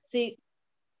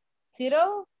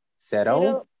settle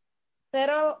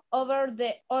over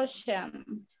the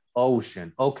ocean.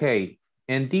 Ocean, okay.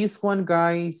 And this one,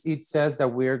 guys, it says that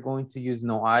we're going to use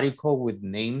no article with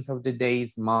names of the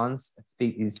days, months,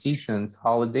 seasons,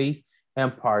 holidays,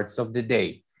 and parts of the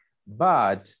day.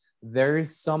 But there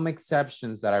is some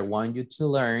exceptions that I want you to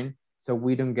learn so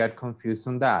we don't get confused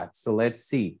on that. So let's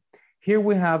see. Here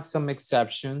we have some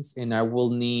exceptions, and I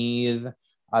will need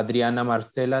Adriana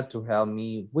Marcela to help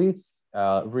me with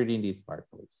reading this part,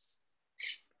 please.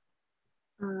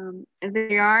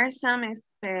 There are some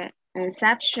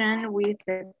exceptions with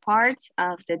the parts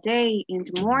of the day in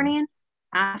the morning,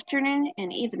 afternoon,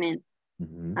 and evening.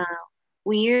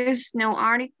 We use no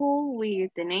article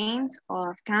with the names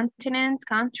of continents,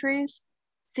 countries,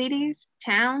 cities,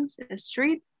 towns,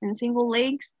 streets, and single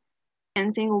lakes,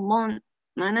 and single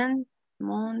mountain.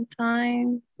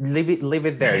 Leave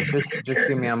it there. Just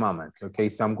give me a moment. Okay,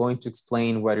 so I'm going to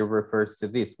explain what it refers to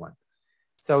this one.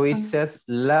 So it says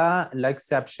la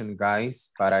exception, guys,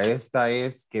 para esta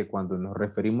es que cuando nos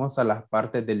referimos a las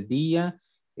partes del día,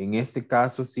 en este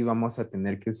caso sí vamos a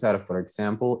tener que usar, for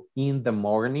example, in the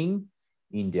morning,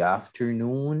 in the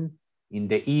afternoon, in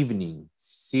the evening.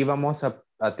 Sí vamos a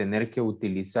tener que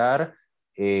utilizar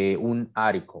un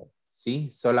article, ¿sí?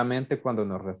 Solamente cuando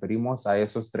nos referimos a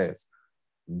esos tres.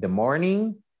 The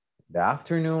morning, the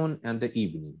afternoon, and the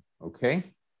evening, okay?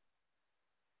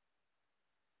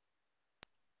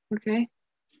 Okay.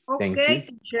 Thank Okay, you.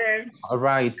 teacher. All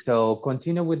right, so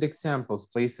continue with the examples,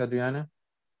 please, Adriana.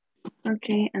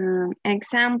 Okay,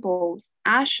 examples.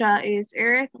 Asia is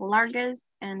Earth's largest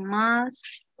and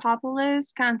most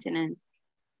populous continent.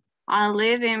 I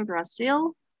live in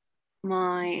Brazil.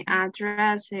 My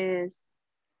address is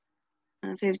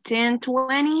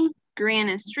 1520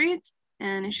 Green Street,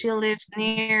 and she lives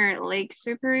near Lake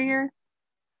Superior,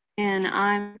 and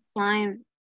I'm climbing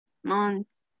Mount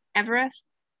Everest.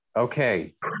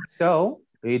 Okay, so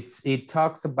it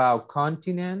talks about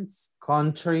continents,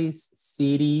 countries,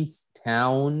 cities,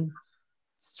 town,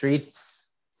 streets,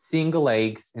 single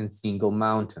lakes, and single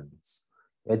mountains.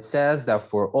 It says that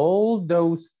for all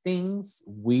those things,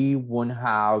 we won't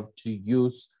have to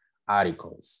use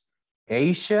articles.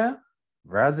 Asia,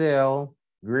 Brazil,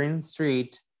 Green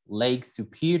Street, Lake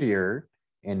Superior,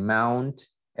 and Mount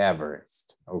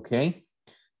Everest, okay?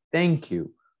 Thank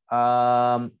you.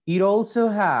 It also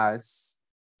has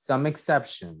some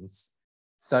exceptions,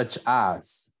 such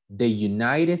as the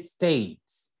United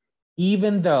States,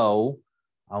 even though,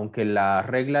 aunque la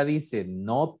regla dice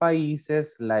no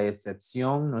países, la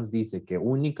excepción nos dice que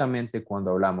únicamente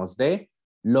cuando hablamos de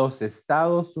los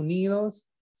Estados Unidos,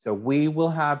 so we will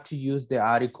have to use the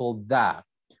article the.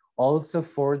 Also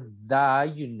for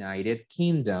the United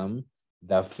Kingdom,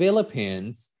 the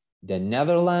Philippines, the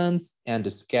Netherlands, and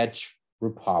the Czech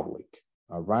Republic,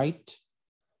 all right?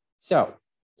 So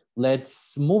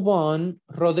let's move on.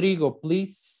 Rodrigo,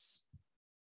 please.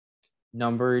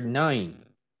 Number 9.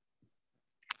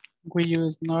 We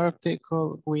use an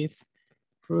article with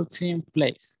routine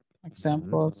place.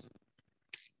 Examples.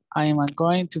 I'm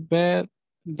going to bed.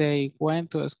 They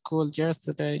went to school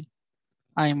yesterday.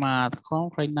 I'm at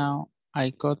home right now. I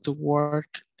go to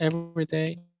work every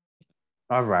day.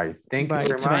 All right, thank you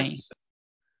very much.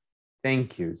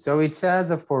 Thank you. So it says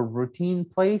that for routine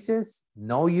places,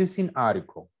 no using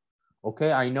article.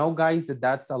 Okay, I know guys that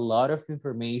that's a lot of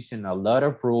information, a lot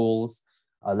of rules,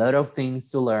 a lot of things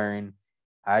to learn.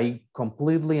 I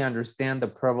completely understand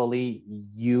that probably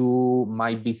you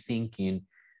might be thinking,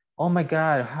 oh my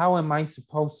God, how am I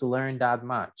supposed to learn that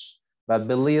much? But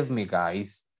believe me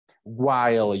guys,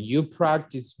 while you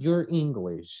practice your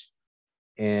English,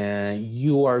 and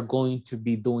you are going to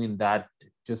be doing that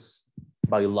just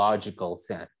by logical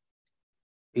sense.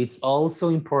 It's also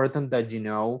important that you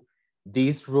know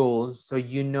these rules so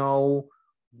you know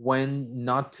when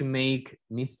not to make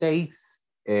mistakes.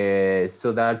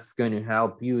 So that's going to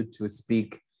help you to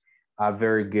speak a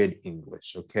very good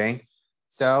English, okay?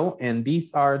 So, and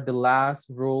these are the last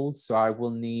rules. So I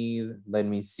will need, let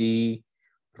me see,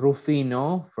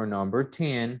 Rufino for number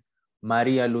 10,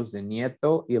 Maria Luz de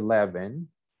Nieto, 11,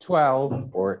 12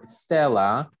 for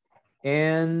Stella,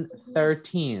 and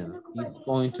 13 is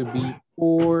going to be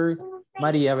for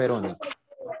Maria Veronica.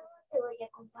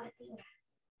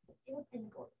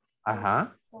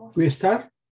 We start?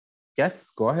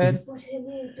 Yes, go ahead.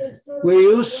 We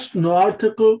use no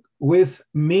article with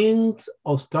means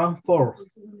of transport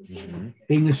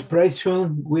in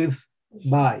expression with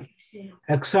by.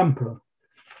 Example,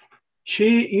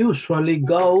 she usually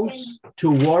goes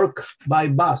to work by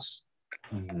bus.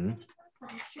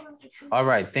 All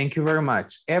right, thank you very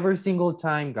much. Every single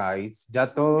time, guys, ya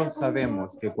todos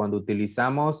sabemos que cuando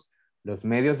utilizamos los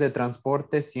medios de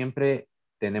transporte siempre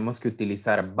tenemos que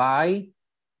utilizar by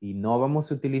y no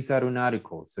vamos a utilizar un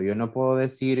article. So yo no puedo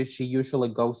decir she usually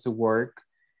goes to work,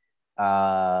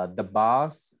 the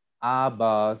bus, a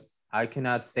bus. I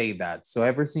cannot say that. So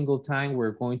every single time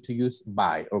we're going to use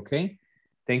by, okay?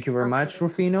 Thank you very much,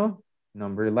 Rufino.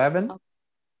 Number 11.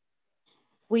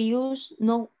 We use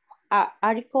no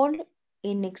article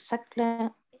in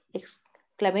exclamations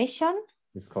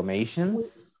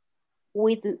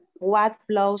with what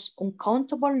plus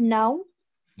uncountable noun.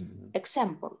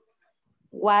 Example,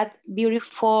 what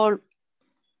beautiful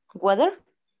weather.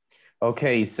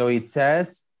 Okay, so it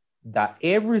says that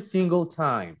every single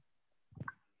time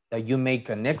that you make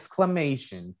an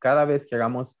exclamation, cada vez que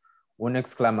hagamos una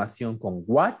exclamación con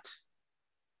what,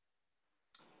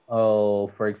 oh,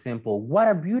 for example, what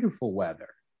a beautiful weather,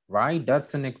 right?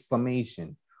 That's an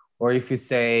exclamation. Or if you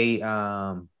say,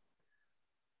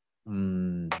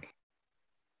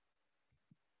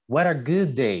 what a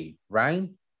good day, right?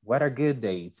 What a good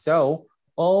day. So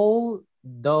all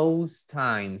those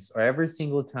times or every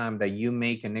single time that you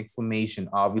make an exclamation,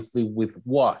 obviously with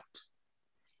what,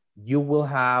 you will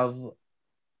have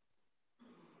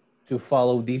to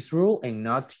follow this rule and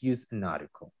not use an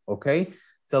article, okay?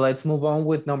 So let's move on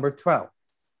with number 12.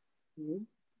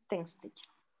 Thanks, teacher.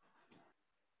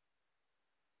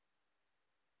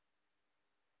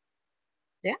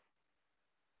 Yeah.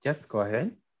 Just go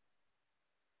ahead.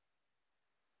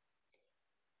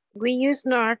 We use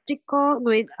no article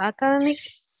with academic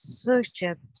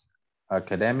subject.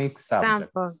 Academic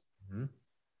subjects.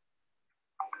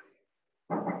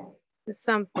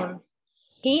 Example.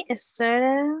 He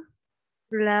studied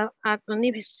law at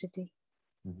university.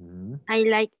 I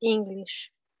like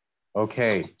English.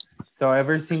 Okay, so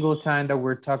every single time that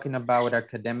we're talking about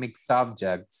academic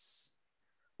subjects,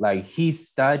 like he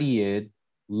studied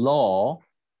law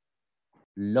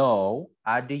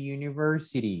at the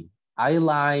university. I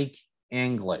like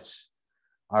English.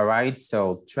 All right,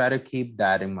 so try to keep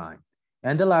that in mind.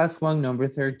 And the last one, number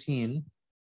 13.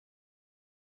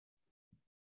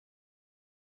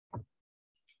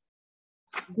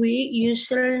 We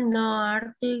usually know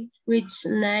articles with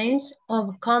names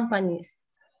of companies.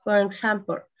 For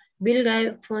example, Bill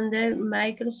Gates founded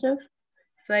Microsoft.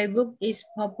 Facebook is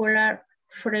popular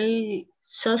free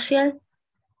social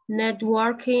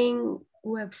networking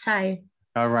website.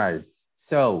 All right,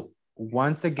 so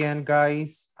once again,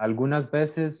 guys, algunas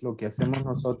veces lo que hacemos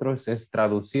nosotros es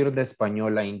traducir de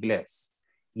español a inglés.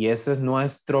 Y ese es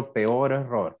nuestro peor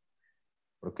error.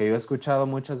 Porque yo he escuchado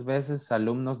muchas veces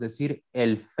alumnos decir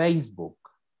el Facebook,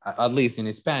 at least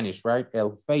in Spanish, right?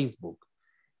 El Facebook.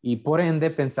 Y por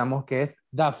ende pensamos que es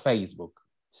the Facebook,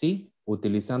 ¿sí?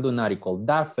 Utilizando un article,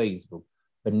 the Facebook.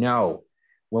 But no,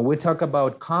 when we talk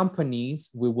about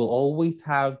companies, we will always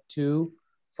have to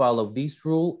follow this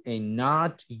rule and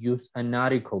not use an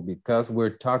article because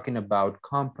we're talking about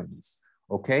companies,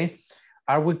 okay?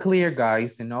 Are we clear,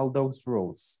 guys, in all those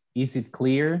rules? Is it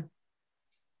clear?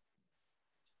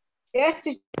 Yes,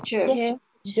 teacher.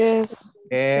 Yes.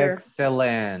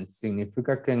 Excelente.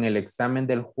 Significa que en el examen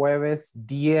del jueves,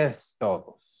 10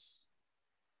 todos.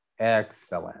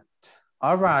 Excellent.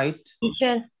 All right.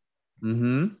 Teacher,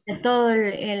 de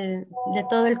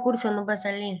todo el curso no va a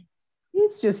salir.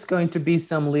 It's just going to be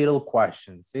some little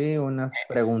questions, ¿sí? Unas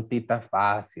preguntitas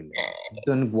fáciles.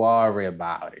 Don't worry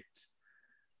about it.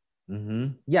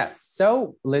 Yes,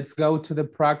 so let's go to the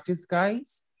practice,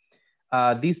 guys.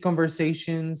 These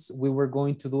conversations, we were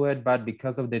going to do it, but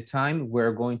because of the time,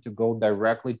 we're going to go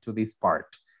directly to this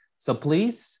part. So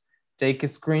please take a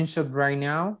screenshot right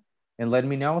now and let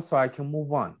me know so I can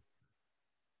move on.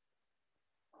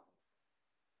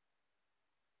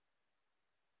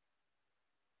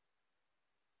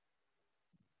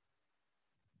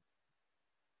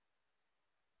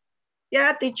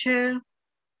 Yeah, teacher.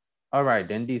 All right,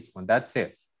 then this one, that's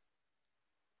it.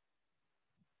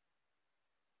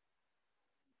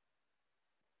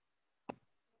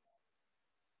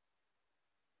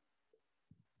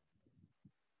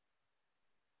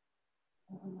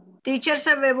 Teacher,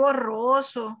 se ve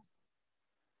borroso.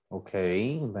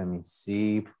 Okay, let me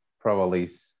see. Probably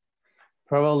is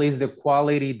the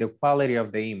quality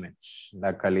of the image.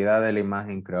 La calidad de la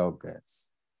imagen creo que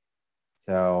es.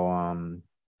 So,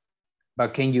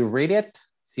 but can you read it?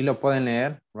 Sí lo pueden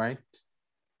leer, right?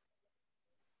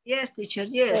 Yes, teacher,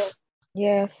 yes.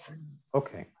 Yes.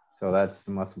 Okay, so that's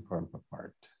the most important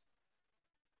part.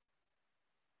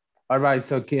 All right,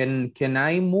 so can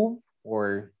I move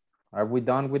or are we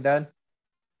done with that?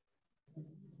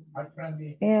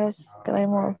 Yes, can I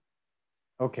move?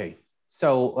 Okay,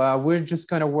 so we're just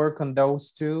gonna work on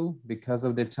those two because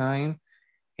of the time.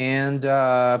 And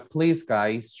please,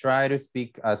 guys, try to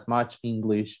speak as much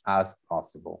English as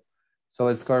possible. So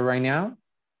let's go right now.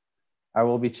 I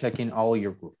will be checking all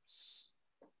your groups.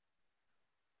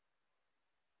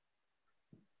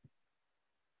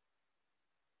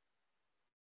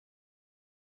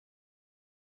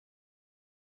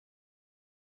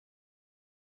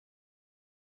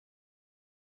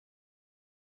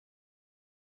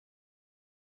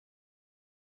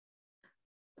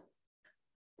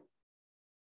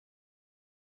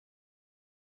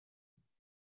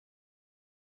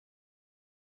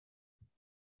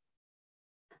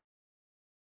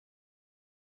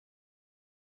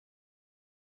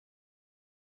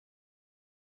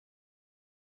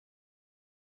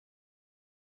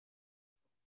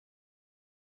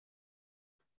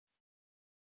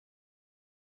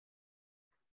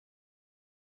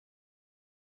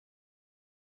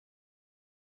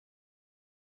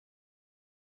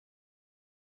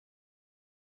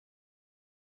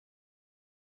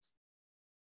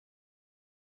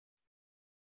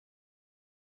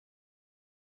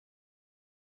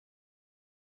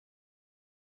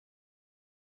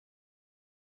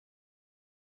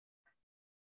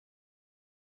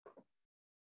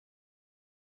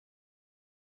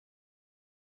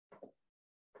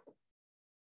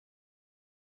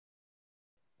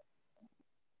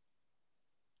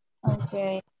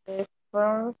 Okay, the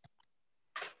first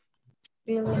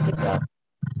filling the gap.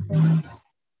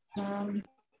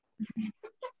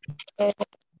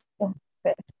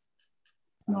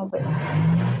 No, but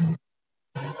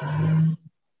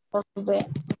B.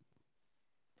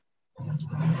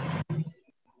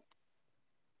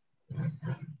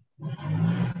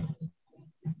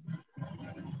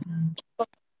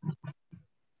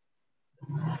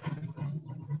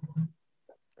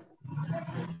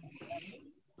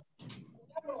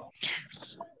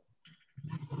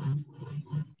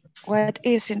 What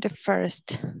is in the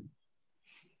first?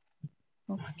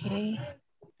 Okay.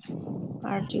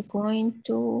 Are you going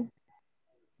to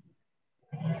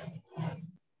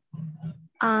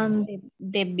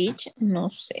the beach? No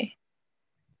sé.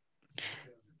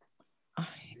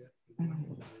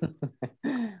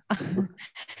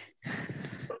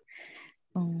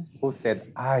 Who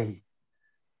said I?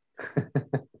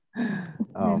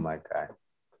 Oh my God.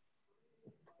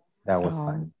 That was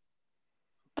fun.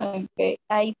 Okay,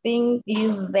 I think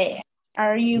is there.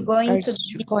 Are you going to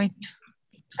the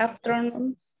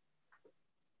afternoon?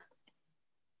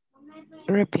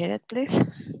 Repeat it, please.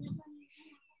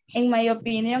 In my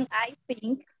opinion, I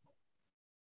think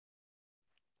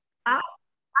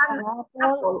An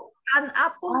apple. An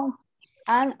apple.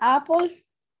 An apple.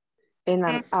 In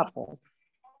an apple.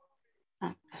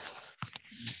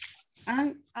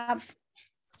 An apple.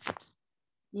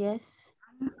 Yes.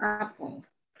 apple.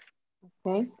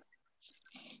 Okay.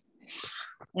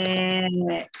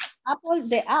 Apple,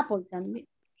 the apple también.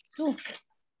 Tú.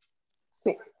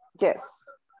 Sí. Yes.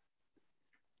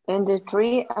 In the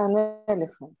tree, an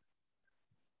elephant.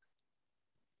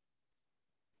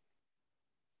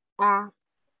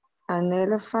 And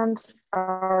elephants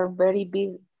are very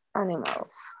big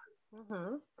animals.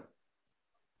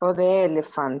 Or the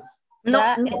elephants.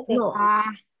 No. Zero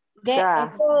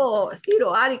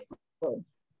article.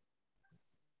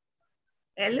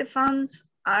 Elephants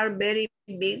are very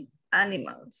big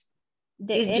animals.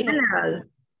 It's general.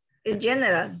 It's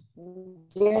general.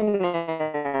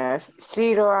 Yes.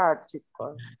 Zero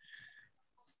article.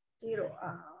 Zero.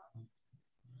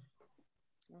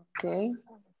 Okay.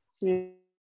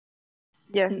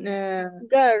 Yes.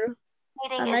 Girl.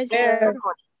 A nice girl.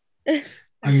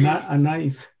 A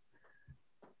nice.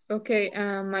 Okay,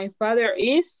 my father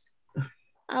is?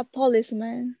 A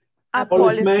policeman. A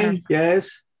policeman,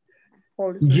 yes.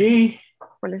 Policeman. G.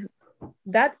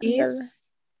 That is?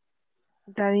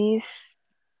 That is?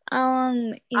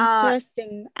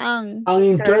 Interesting.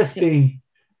 Uninteresting.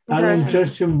 An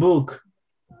interesting book.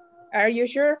 Are you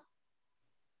sure?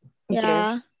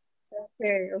 Yeah.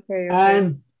 Okay.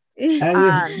 And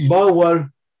it's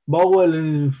vowel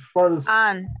in first.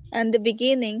 And the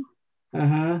beginning.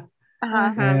 Yeah.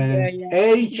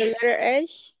 H. The letter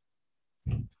H.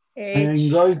 I'm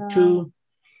going to.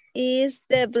 Is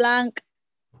the blank.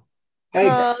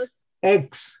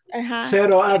 X.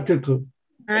 Zero article.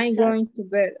 I'm going to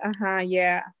bed.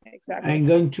 Yeah, exactly. I'm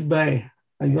going to bed.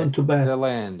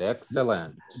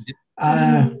 Excellent.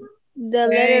 The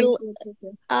letter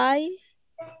I.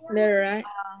 Letter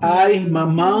my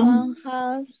mom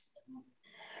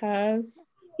has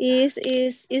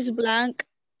is blank.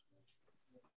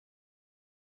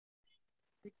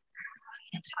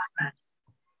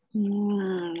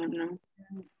 No.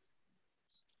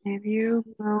 If you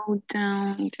go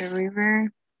down the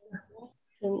river,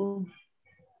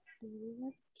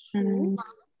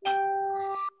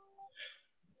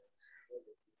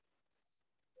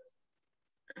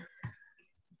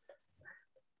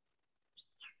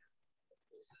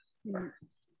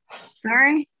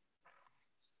 sorry.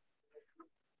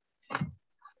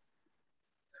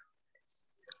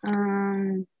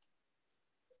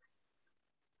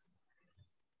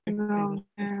 Well,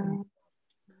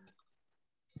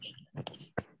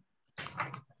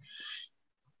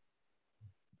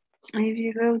 if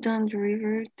you go down the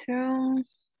river too,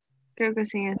 creo que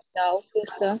sí es. No,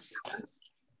 quizás.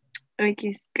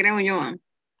 X, creo yo.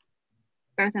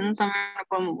 Pero si no, también lo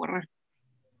podemos borrar.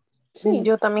 Sí,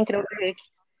 yo también creo que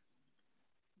X.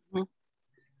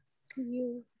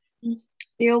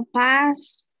 You'll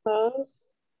pass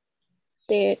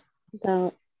the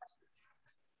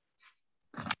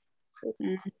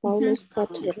Paulus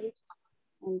Cathedral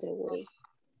on the way.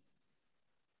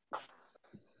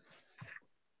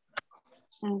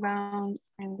 Around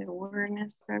and the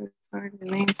awareness for the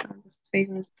names of the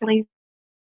famous place.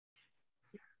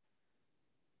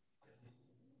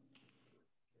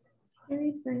 There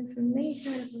is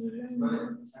information.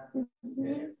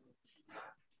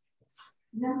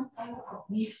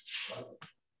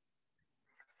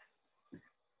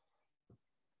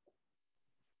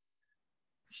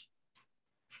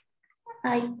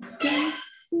 I can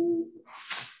see.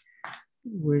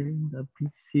 Wearing the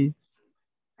PC.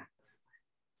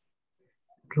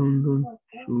 London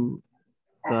to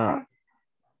the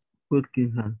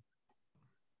working hand.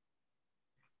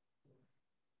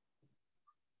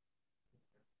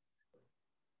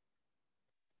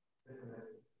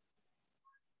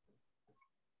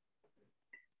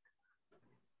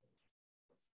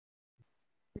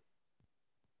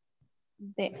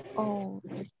 The old.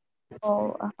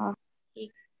 Oh,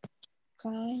 He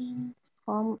came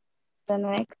home the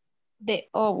next. The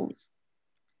old.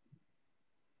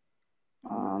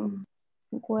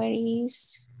 Where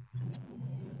is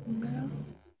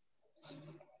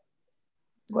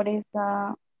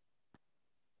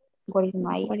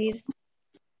night? What is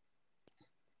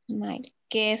night?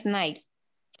 ¿Qué es night?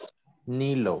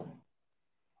 Nilo.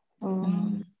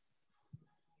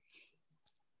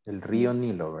 El río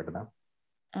Nilo, ¿verdad?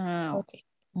 Ok.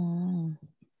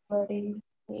 What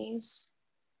is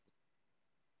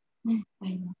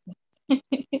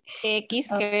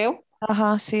X, creo.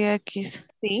 Ajá, sí, X.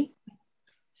 Sí.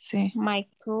 Sí. My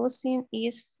cousin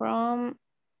is from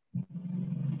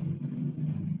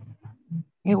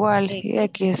Igual,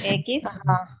 X. X.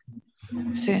 Ajá.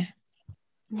 Sí.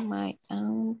 My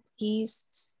aunt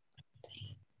is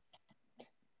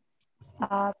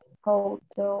at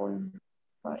hotel.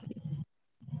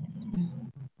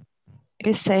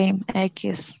 The same,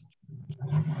 X.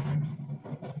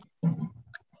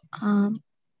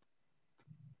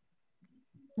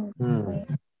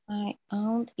 My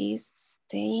aunt is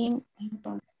staying.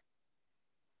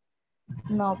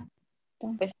 No,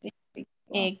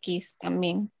 X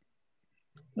también.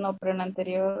 No, pero en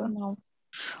anterior. No.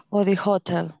 O the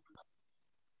hotel.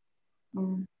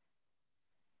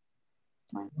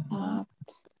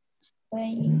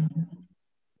 Staying.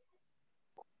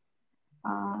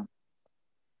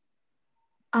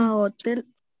 A hotel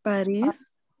Paris.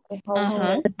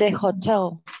 At the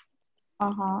hotel.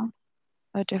 Ajá.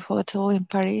 At the hotel in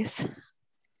Paris.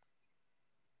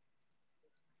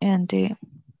 And the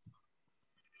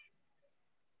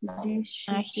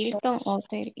Hilton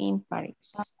Hotel in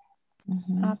Paris.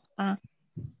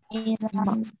 In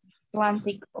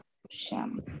Atlantic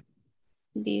Ocean.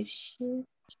 This year.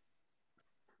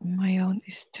 My aunt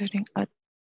is studying at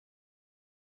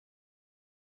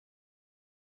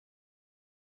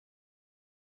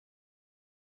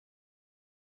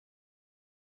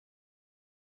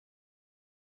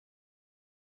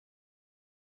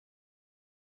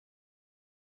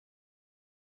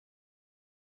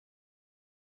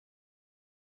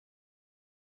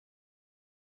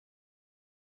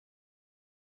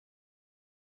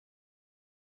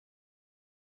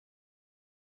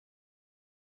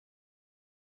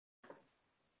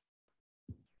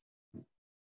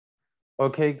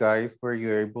Okay, guys, were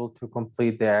you able to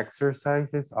complete the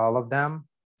exercises, all of them?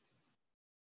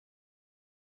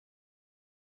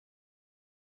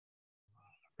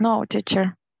 No,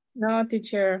 teacher. No,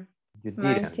 teacher. You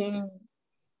didn't.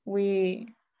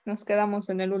 19, nos quedamos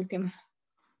en el último.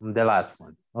 The last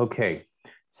one. Okay.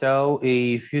 So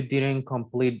if you didn't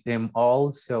complete them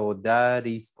all, so that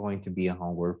is going to be a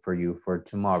homework for you for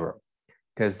tomorrow,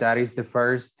 because that is the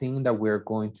first thing that we're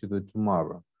going to do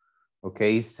tomorrow.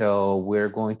 Okay, so we're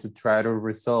going to try to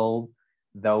resolve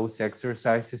those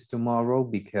exercises tomorrow,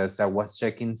 because I was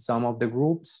checking some of the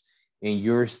groups and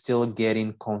you're still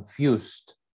getting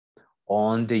confused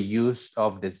on the use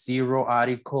of the zero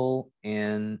article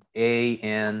and a,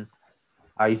 and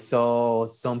I saw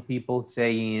some people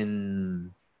saying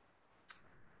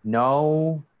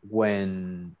no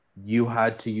when you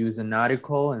had to use an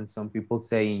article, and some people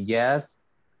saying yes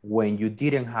when you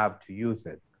didn't have to use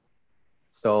it.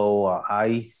 So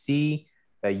I see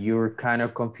that you're kind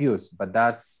of confused, but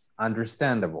that's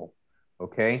understandable,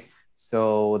 okay?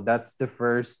 So that's the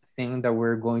first thing that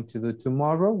we're going to do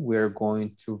tomorrow. We're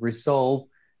going to resolve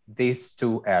these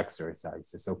two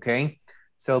exercises, okay?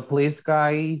 So please,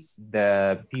 guys,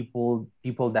 the people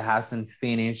that hasn't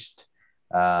finished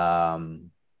the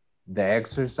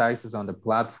exercises on the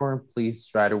platform, please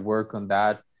try to work on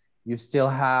that. You still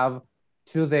have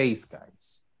 2 days,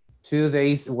 guys. 2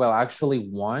 days, well, actually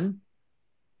 1.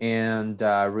 And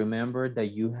remember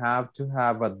that you have to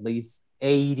have at least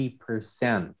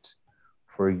 80%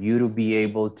 for you to be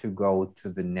able to go to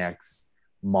the next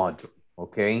module,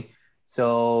 okay?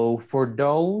 So for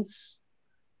those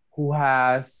who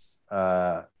has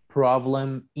a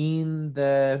problem in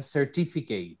the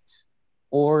certificate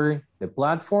or the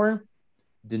platform,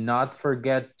 do not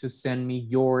forget to send me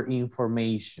your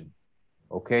information,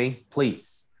 okay?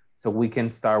 Please. So we can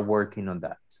start working on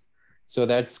that. So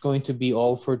that's going to be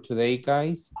all for today,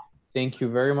 guys. Thank you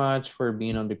very much for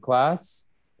being on the class,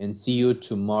 and see you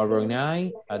tomorrow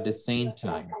night at the same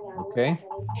time, okay?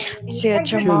 See you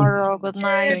tomorrow. Good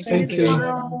night. Thank you.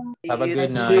 Have a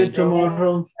good night. See you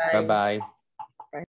tomorrow. Bye-bye.